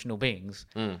and emotional beings.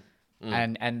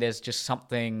 And there's just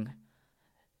something...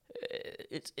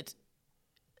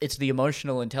 It's the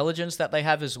emotional intelligence that they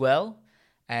have as well,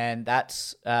 and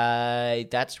that's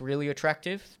really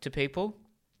attractive to people,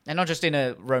 and not just in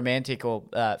a romantic or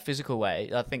physical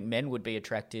way. I think men would be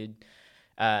attracted,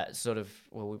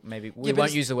 maybe we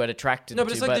won't use the word attracted. No,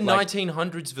 but it's like the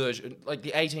 1900s version, like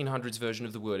the 1800s version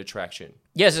of the word attraction.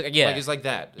 Yes, yeah, like it's like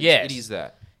that. Yes. It is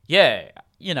that. Yeah,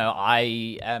 you know,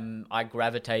 I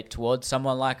gravitate towards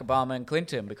someone like Obama and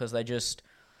Clinton because they just.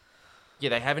 Yeah,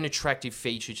 they have an attractive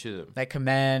feature to them. They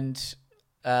command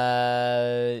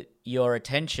your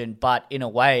attention, but in a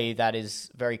way that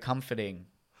is very comforting.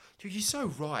 Dude, you're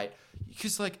so right.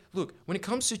 Because, like, look, when it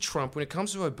comes to Trump, when it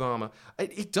comes to Obama,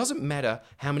 it doesn't matter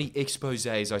how many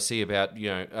exposés I see about,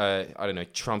 I don't know,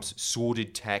 Trump's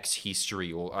sordid tax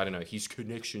history, or, I don't know, his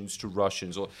connections to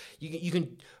Russians, or you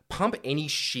can pump any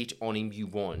shit on him you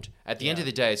want. At the end of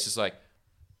the day, it's just like,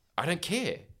 I don't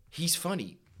care. He's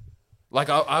funny. Like,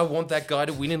 I want that guy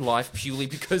to win in life purely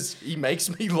because he makes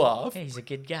me laugh. Yeah, he's a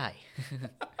good guy.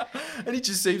 And he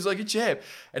just seems like a champ.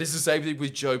 And it's the same thing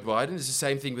with Joe Biden. It's the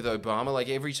same thing with Obama. Like,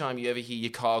 every time you ever hear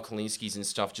your Kyle Kalinskis and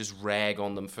stuff just rag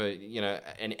on them for,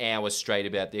 an hour straight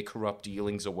about their corrupt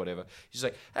dealings or whatever. He's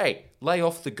like, hey, lay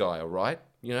off the guy, all right?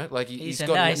 Like, he's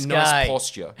got nice nice guy.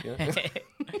 posture. You know?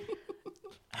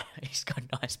 He's got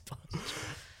nice posture.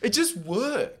 It just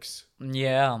works.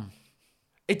 Yeah.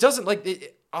 It doesn't,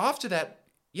 like, after that,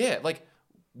 like,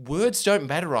 words don't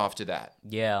matter after that.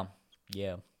 Yeah.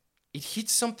 It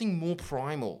hits something more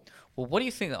primal. Well, what do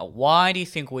you think? Why do you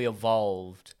think we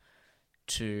evolved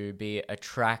to be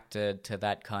attracted to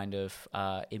that kind of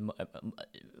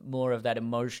more of that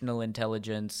emotional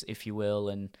intelligence, if you will,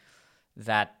 and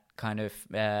that kind of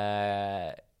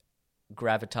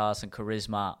gravitas and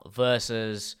charisma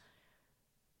versus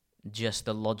just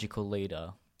the logical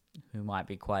leader who might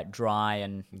be quite dry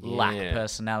and lack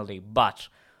personality, but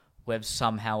we've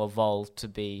somehow evolved to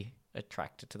be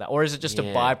attracted to that? Or is it just a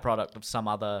byproduct of some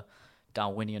other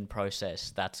Darwinian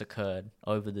process that's occurred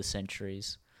over the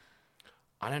centuries?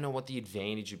 I don't know what the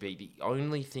advantage would be. The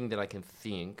only thing that I can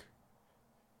think...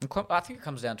 I think it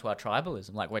comes down to our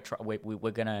tribalism. Like,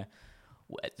 we're gonna...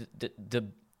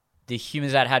 The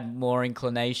humans that had more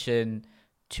inclination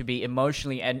to be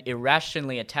emotionally and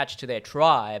irrationally attached to their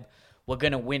tribe were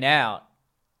going to win out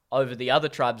over the other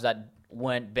tribes that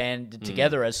weren't banded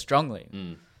together as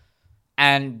strongly.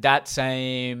 And that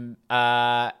same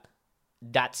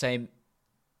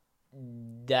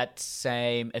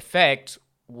effect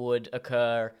would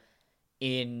occur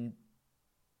in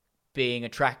being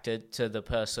attracted to the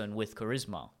person with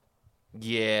charisma.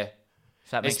 Yeah.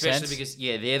 If that makes sense. Especially because,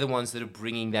 they're the ones that are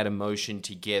bringing that emotion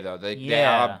together.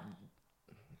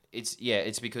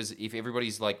 It's because if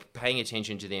everybody's, like, paying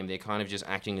attention to them, they're kind of just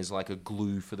acting as, like, a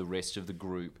glue for the rest of the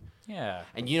group. Yeah.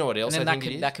 And you know what else and I then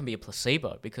think that can be a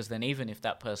placebo, because then even if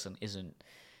that person isn't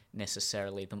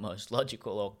necessarily the most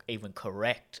logical or even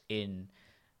correct in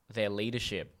their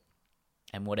leadership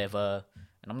and whatever,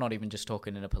 and I'm not even just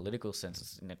talking in a political sense,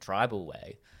 it's in a tribal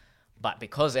way, but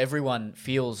because everyone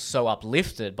feels so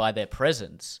uplifted by their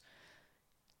presence,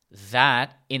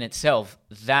 that in itself,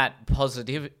 that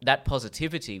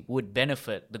positivity would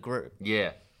benefit the group.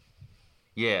 Yeah.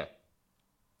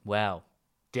 Wow.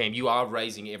 Damn, you are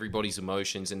raising everybody's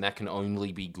emotions, and that can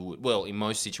only be good. Well, in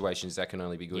most situations, that can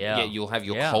only be good. Yeah, you'll have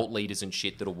your cult leaders and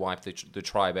shit that'll wipe the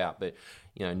tribe out, but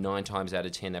 9 times out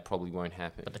of 10, that probably won't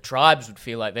happen. But the tribes would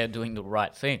feel like they're doing the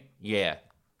right thing. Yeah,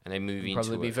 and they move into it.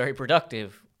 Probably be very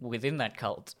productive within that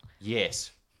cult.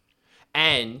 Yes.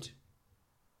 And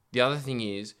the other thing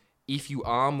is, if you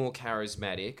are more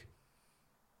charismatic,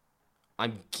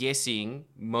 I'm guessing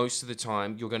most of the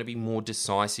time you're going to be more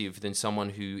decisive than someone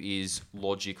who is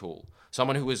logical.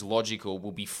 Someone who is logical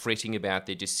will be fretting about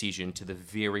their decision to the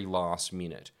very last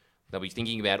minute. They'll be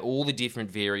thinking about all the different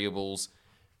variables.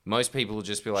 Most people will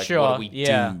just be like, what do we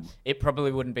do? It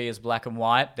probably wouldn't be as black and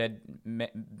white. They'd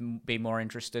be more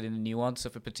interested in the nuance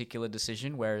of a particular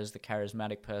decision, whereas the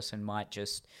charismatic person might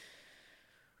just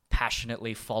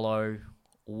passionately follow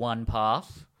one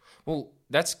path. Well,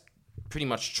 that's pretty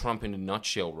much Trump in a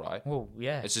nutshell, right? Well,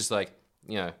 yeah. It's just like,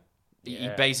 he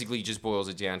basically just boils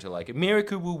it down to like,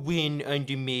 America will win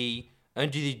under me,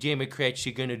 under the Democrats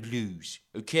are going to lose,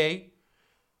 okay?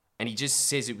 And he just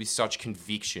says it with such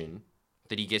conviction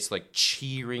that he gets like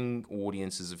cheering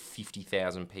audiences of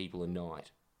 50,000 people a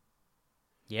night.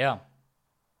 Yeah.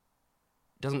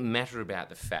 Doesn't matter about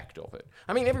the fact of it.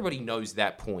 I mean, everybody knows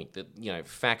that point that,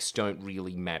 facts don't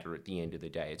really matter at the end of the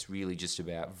day. It's really just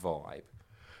about vibe.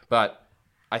 But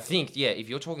I think, if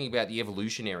you're talking about the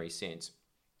evolutionary sense,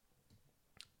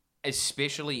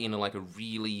 especially in a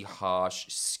really harsh,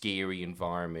 scary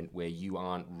environment where you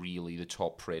aren't really the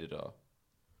top predator,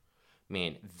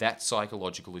 man, that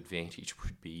psychological advantage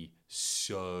would be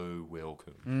so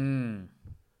welcome.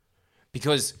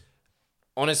 Because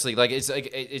honestly,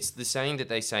 it's the saying that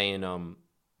they say in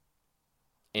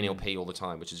NLP all the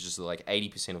time, which is just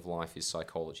 80% of life is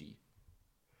psychology.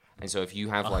 And so if you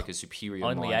have a superior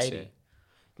only mindset...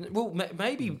 80. Well,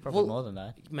 maybe... Probably more than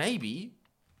that. Maybe.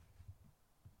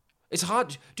 It's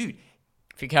hard... Dude...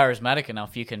 If you're charismatic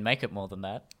enough, you can make it more than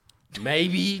that.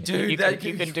 Maybe, dude.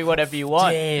 You can do whatever you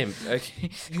want. Damn. Okay.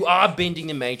 You are bending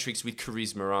the Matrix with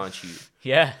charisma, aren't you?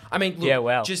 Yeah. I mean, look, Yeah,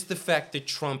 wow. just the fact that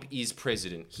Trump is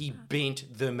president, he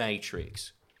bent the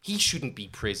Matrix. He shouldn't be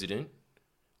president.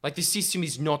 Like, the system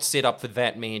is not set up for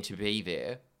that man to be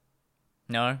there.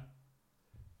 No.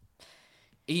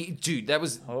 Dude, that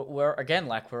was... We're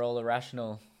all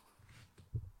irrational.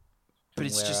 But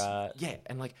it's We're, just... yeah,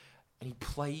 and he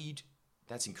played...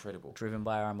 That's incredible. Driven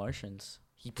by our emotions.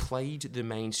 He played the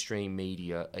mainstream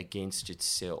media against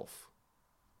itself.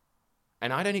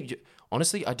 And I don't even...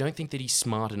 Honestly, I don't think that he's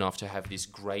smart enough to have this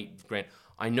great...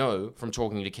 I know from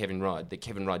talking to Kevin Rudd that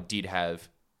Kevin Rudd did have...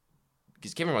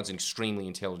 Because Kevin Rudd's an extremely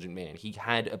intelligent man. He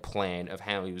had a plan of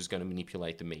how he was going to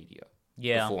manipulate the media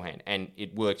beforehand. And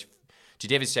it worked to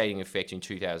devastating effect in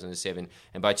 2007.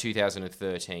 And by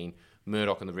 2013,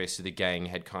 Murdoch and the rest of the gang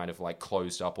had kind of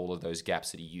closed up all of those gaps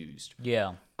that he used.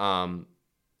 Yeah.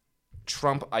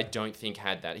 Trump, I don't think,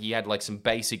 had that. He had some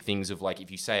basic things of if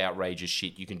you say outrageous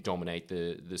shit, you can dominate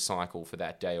the cycle for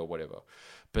that day or whatever.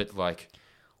 But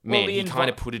he kind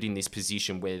of put it in this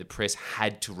position where the press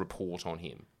had to report on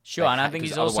him. Sure, and I think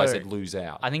he's also... Otherwise, they'd lose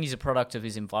out. I think he's a product of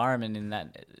his environment in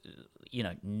that,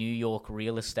 New York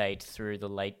real estate through the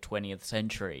late 20th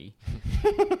century.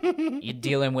 You're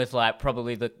dealing with,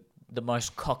 probably the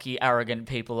most cocky, arrogant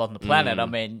people on the planet. I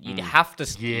mean, you'd have to...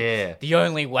 Yeah. The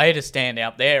only way to stand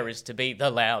out there is to be the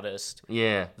loudest.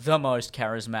 Yeah. The most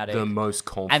charismatic. The most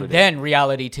confident. And then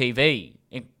reality TV,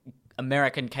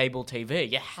 American cable TV.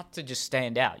 You have to just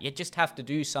stand out. You just have to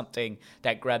do something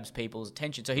that grabs people's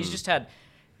attention. So he's just had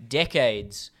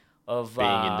decades of... being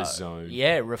in the zone.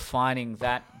 Yeah, refining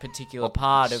that particular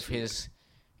part of his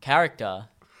character.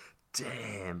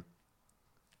 Damn.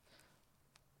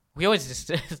 We always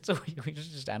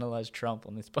just analyze Trump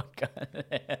on this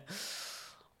podcast.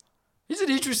 It's an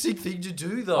interesting thing to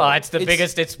do, though. Oh, it's the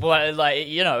biggest. It's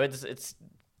it's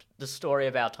the story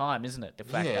of our time, isn't it? The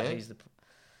fact that he's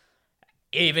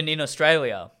even in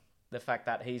Australia, the fact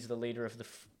that he's the leader of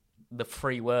the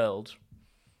free world.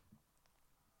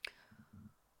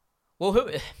 Well,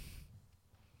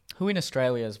 who in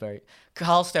Australia is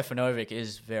Karl Stefanovic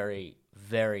is very,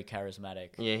 very charismatic.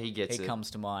 Yeah, he gets it. He comes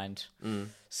to mind.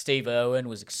 Steve Irwin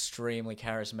was extremely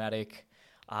charismatic.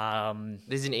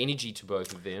 There's an energy to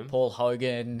both of them. Paul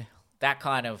Hogan, that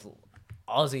kind of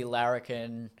Aussie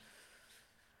larrikin.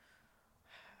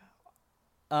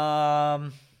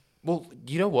 Well,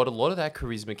 you know what? A lot of that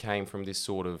charisma came from this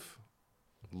sort of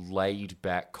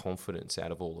laid-back confidence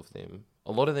out of all of them.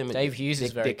 A lot of them... Dave Hughes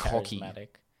is very cocky. charismatic.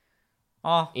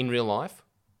 Oh. In real life?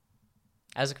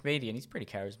 As a comedian, he's pretty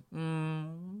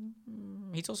charismatic.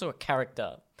 He's also a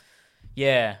character.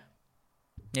 Yeah.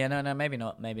 Yeah, no, maybe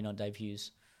not. Maybe not Dave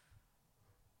Hughes.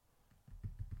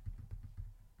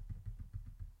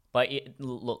 But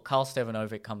look, Karl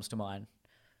Stefanovic comes to mind.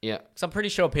 Yeah. So I'm pretty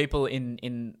sure people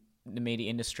in the media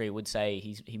industry would say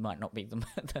he might not be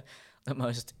the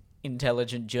most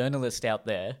intelligent journalist out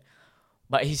there,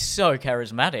 but he's so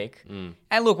charismatic.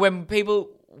 And look, when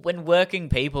working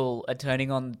people are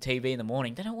turning on the TV in the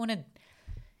morning, they don't want to,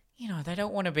 they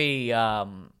don't want to be,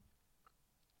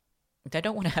 they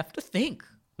don't want to have to think.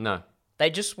 No. They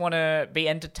just want to be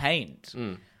entertained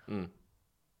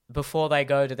before they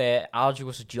go to their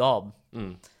arduous job.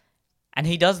 And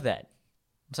he does that.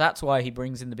 So that's why he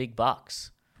brings in the big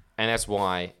bucks. And that's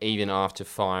why, even after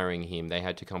firing him, they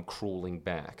had to come crawling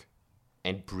back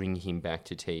and bring him back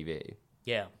to TV.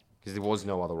 Yeah. Because there was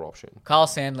no other option. Carl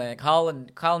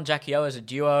and Jackie O as a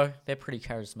duo, they're pretty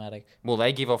charismatic. Well,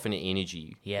 they give off an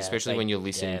energy. Yeah, especially when you're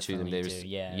listening to them. definitely do,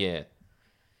 yeah.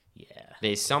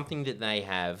 There's something that they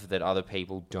have that other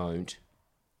people don't.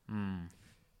 Yeah,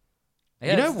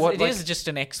 you know what? It is just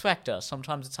an X factor.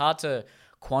 Sometimes it's hard to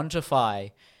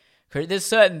quantify. There's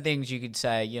certain things you could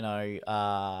say,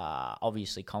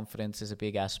 obviously confidence is a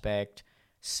big aspect,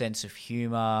 sense of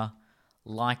humor,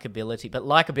 likability. But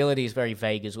likability is very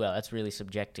vague as well. That's really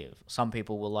subjective. Some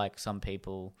people will like some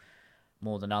people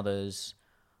more than others.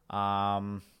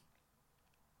 Posture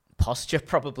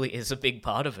probably is a big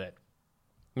part of it.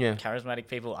 Yeah. Charismatic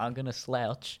people aren't going to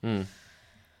slouch.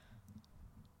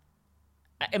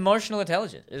 Emotional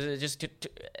intelligence. Is just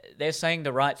they're saying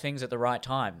the right things at the right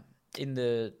time. In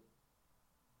the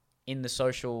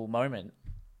social moment,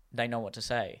 they know what to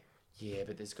say. Yeah,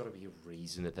 but there's got to be a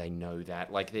reason that they know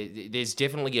that. There's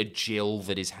definitely a gel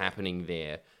that is happening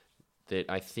there that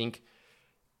I think...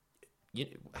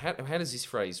 how does this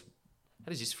phrase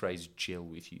gel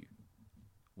with you?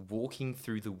 Walking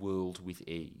through the world with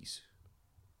ease.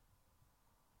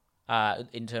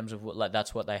 In terms of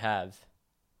that's what they have.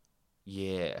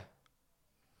 Yeah.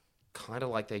 Kind of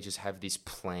like they just have this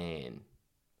plan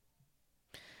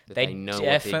That They they know what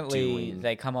definitely they're doing.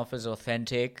 they come off as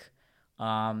authentic.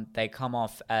 They come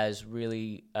off as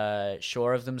really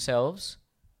sure of themselves,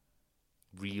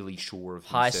 Really sure of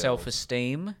high themselves.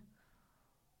 self-esteem,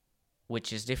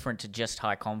 which is different to just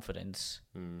high confidence.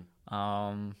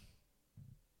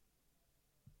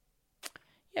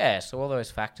 Yeah, so all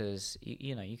those factors,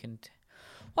 you know, you can.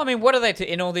 Well, I mean, what are they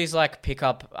in all these like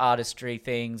pickup artistry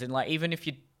things, and like even if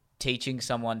you're teaching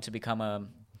someone to become a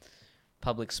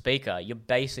public speaker, you're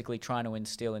basically trying to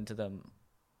instill into them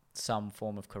some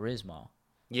form of charisma.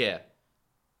 Yeah.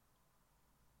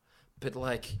 But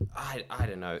like I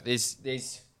don't know. There's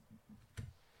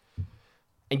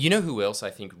and you know who else I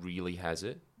think really has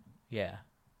it? Yeah.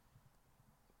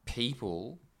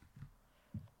 People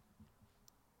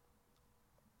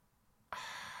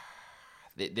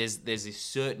there's this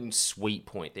certain sweet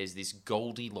point. There's this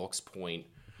Goldilocks point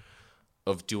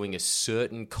of doing a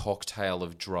certain cocktail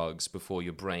of drugs before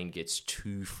your brain gets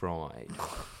too fried.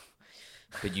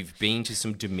 But you've been to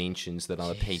some dimensions that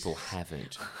other people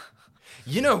haven't.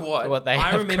 You know what? They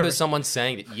I have remember someone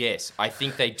saying that. Yes, I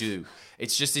think they do.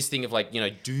 It's just this thing of like, you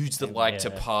know, dudes that like to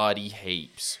party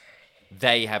heaps.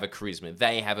 They have a charisma.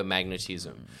 They have a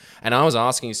magnetism. And I was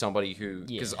asking somebody who,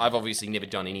 because I've obviously never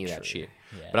done any of that shit,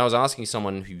 but I was asking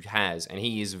someone who has, and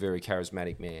he is a very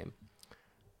charismatic man.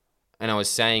 And I was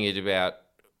saying it about,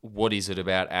 what is it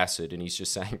about acid? And he's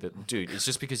just saying that, dude, it's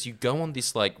just because you go on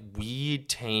this like weird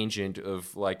tangent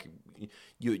of like,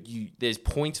 you there's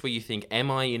points where you think,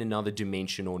 am I in another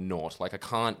dimension or not? Like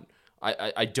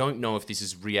I don't know if this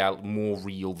is more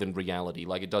real than reality.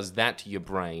 Like it does that to your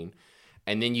brain.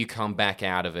 And then you come back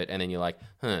out of it, and then you're like,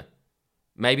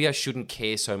 maybe I shouldn't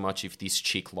care so much if this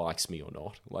chick likes me or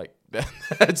not. Like,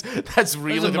 that's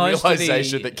really the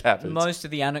realization that happens. Most of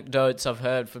the anecdotes I've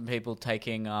heard from people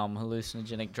taking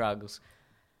hallucinogenic drugs,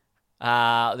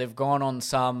 they've gone on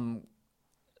some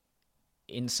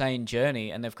insane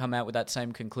journey, and they've come out with that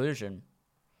same conclusion.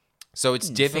 So it's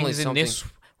definitely Things something... in this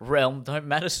realm don't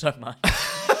matter so much.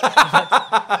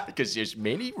 Because there's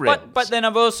many realms. But then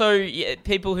I've also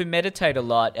people who meditate a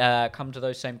lot come to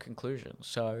those same conclusions.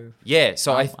 So yeah,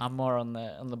 so I'm more on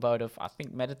the boat of I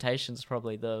think meditation's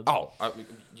probably the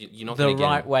you're not the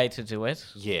right way to do it.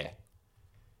 Yeah,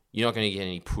 you're not going to get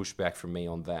any pushback from me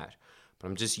on that. But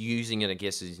I'm just using it, I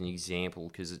guess, as an example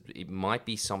because it might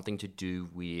be something to do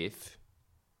with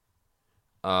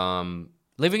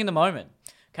living in the moment.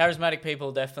 Charismatic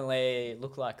people definitely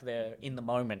look like they're in the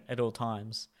moment at all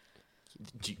times.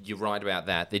 You're right about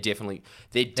that. They're definitely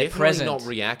present. not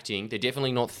reacting. They're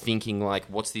definitely not thinking like,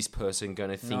 what's this person going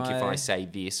to think if I say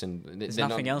this? And there's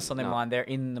nothing else on their mind. They're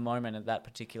in the moment at that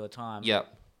particular time. Yep.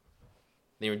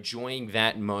 They're enjoying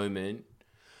that moment.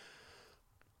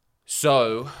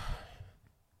 So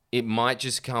it might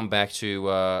just come back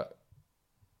to...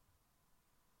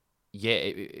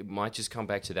 it might just come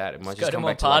back to that. It might just come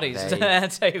back to parties. Like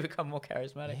That's how you become more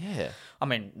charismatic. Yeah. I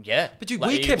mean, yeah. But dude,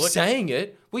 we kept saying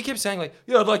it. We kept saying like,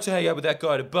 I'd like to hang out with that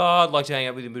guy at a bar. I'd like to hang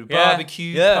out with him at a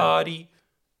barbecue party.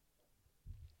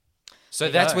 So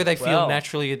that's where they feel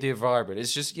naturally at their vibrant.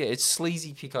 It's just, it's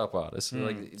sleazy pickup artists.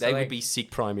 Like they would be sick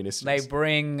prime ministers. They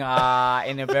bring, in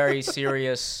a very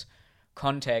serious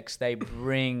context, they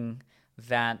bring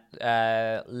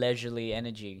that leisurely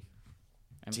energy.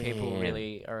 And people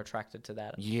really are attracted to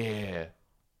that. Yeah.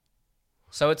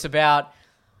 So it's about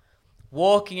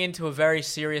walking into a very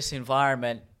serious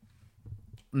environment,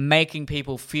 making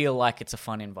people feel like it's a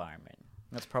fun environment.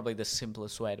 That's probably the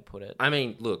simplest way to put it. I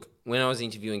mean, look, when I was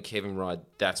interviewing Kevin Rudd,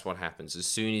 that's what happens. As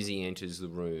soon as he enters the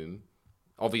room,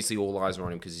 obviously all eyes are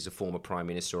on him because he's a former prime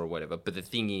minister or whatever. But the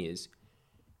thing is,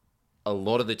 a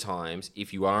lot of the times,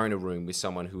 if you are in a room with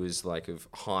someone who is like of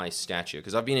high stature,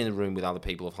 because I've been in a room with other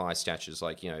people of high statures,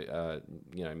 like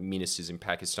ministers in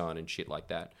Pakistan and shit like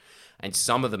that, and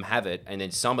some of them have it, and then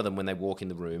some of them, when they walk in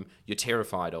the room, you're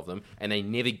terrified of them, and they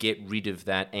never get rid of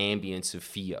that ambience of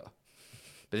fear.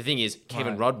 But the thing is,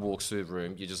 Kevin Rudd walks through the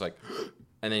room, you're just like,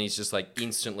 and then he's just like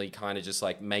instantly kind of just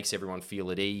like makes everyone feel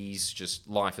at ease, just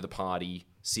life of the party.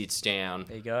 Sits down,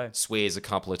 there you go. Swears a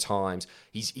couple of times.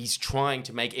 He's trying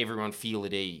to make everyone feel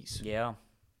at ease. Yeah. All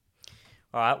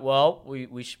right. Well,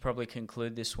 we should probably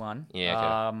conclude this one.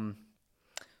 Yeah. Okay.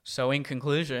 So in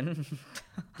conclusion,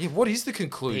 what is the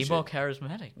conclusion? Be more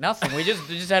charismatic. Nothing. We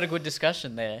just had a good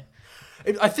discussion there.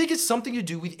 I think it's something to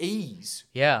do with ease.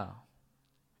 Yeah.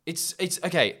 It's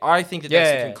okay. I think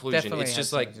that's the conclusion. It's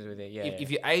just like if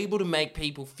you're able to make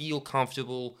people feel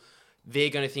comfortable,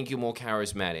 they're going to think you're more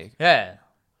charismatic. Yeah.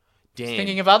 Damn.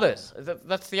 Thinking of others.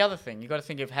 That's the other thing. You got to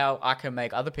think of how I can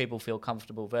make other people feel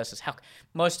comfortable versus how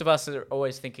most of us are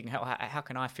always thinking, how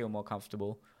can I feel more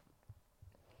comfortable?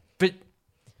 But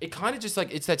it kind of just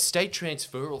like, it's that state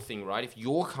transferal thing, right? If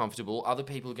you're comfortable, other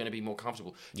people are going to be more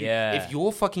comfortable. Dude, Yeah. If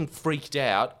you're fucking freaked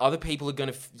out, other people are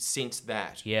going to sense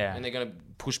that. Yeah. And they're going to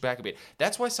push back a bit.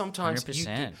 That's why sometimes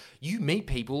 100%. you meet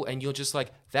people and you're just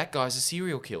like, that guy's a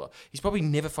serial killer. He's probably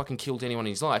never fucking killed anyone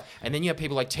in his life. And then you have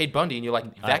people like Ted Bundy and you're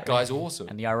like, that guy's awesome.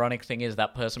 And the ironic thing is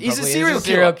that person He's a probably serial is a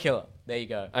serial killer. There you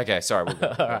go. Okay, sorry. We'll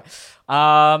go.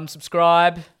 All right.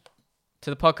 Subscribe to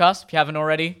the podcast if you haven't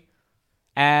already.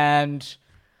 And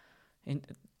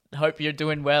hope you're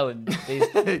doing well in these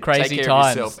crazy Take care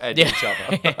times. of yourself and each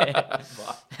other.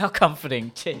 How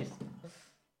comforting. Cheers.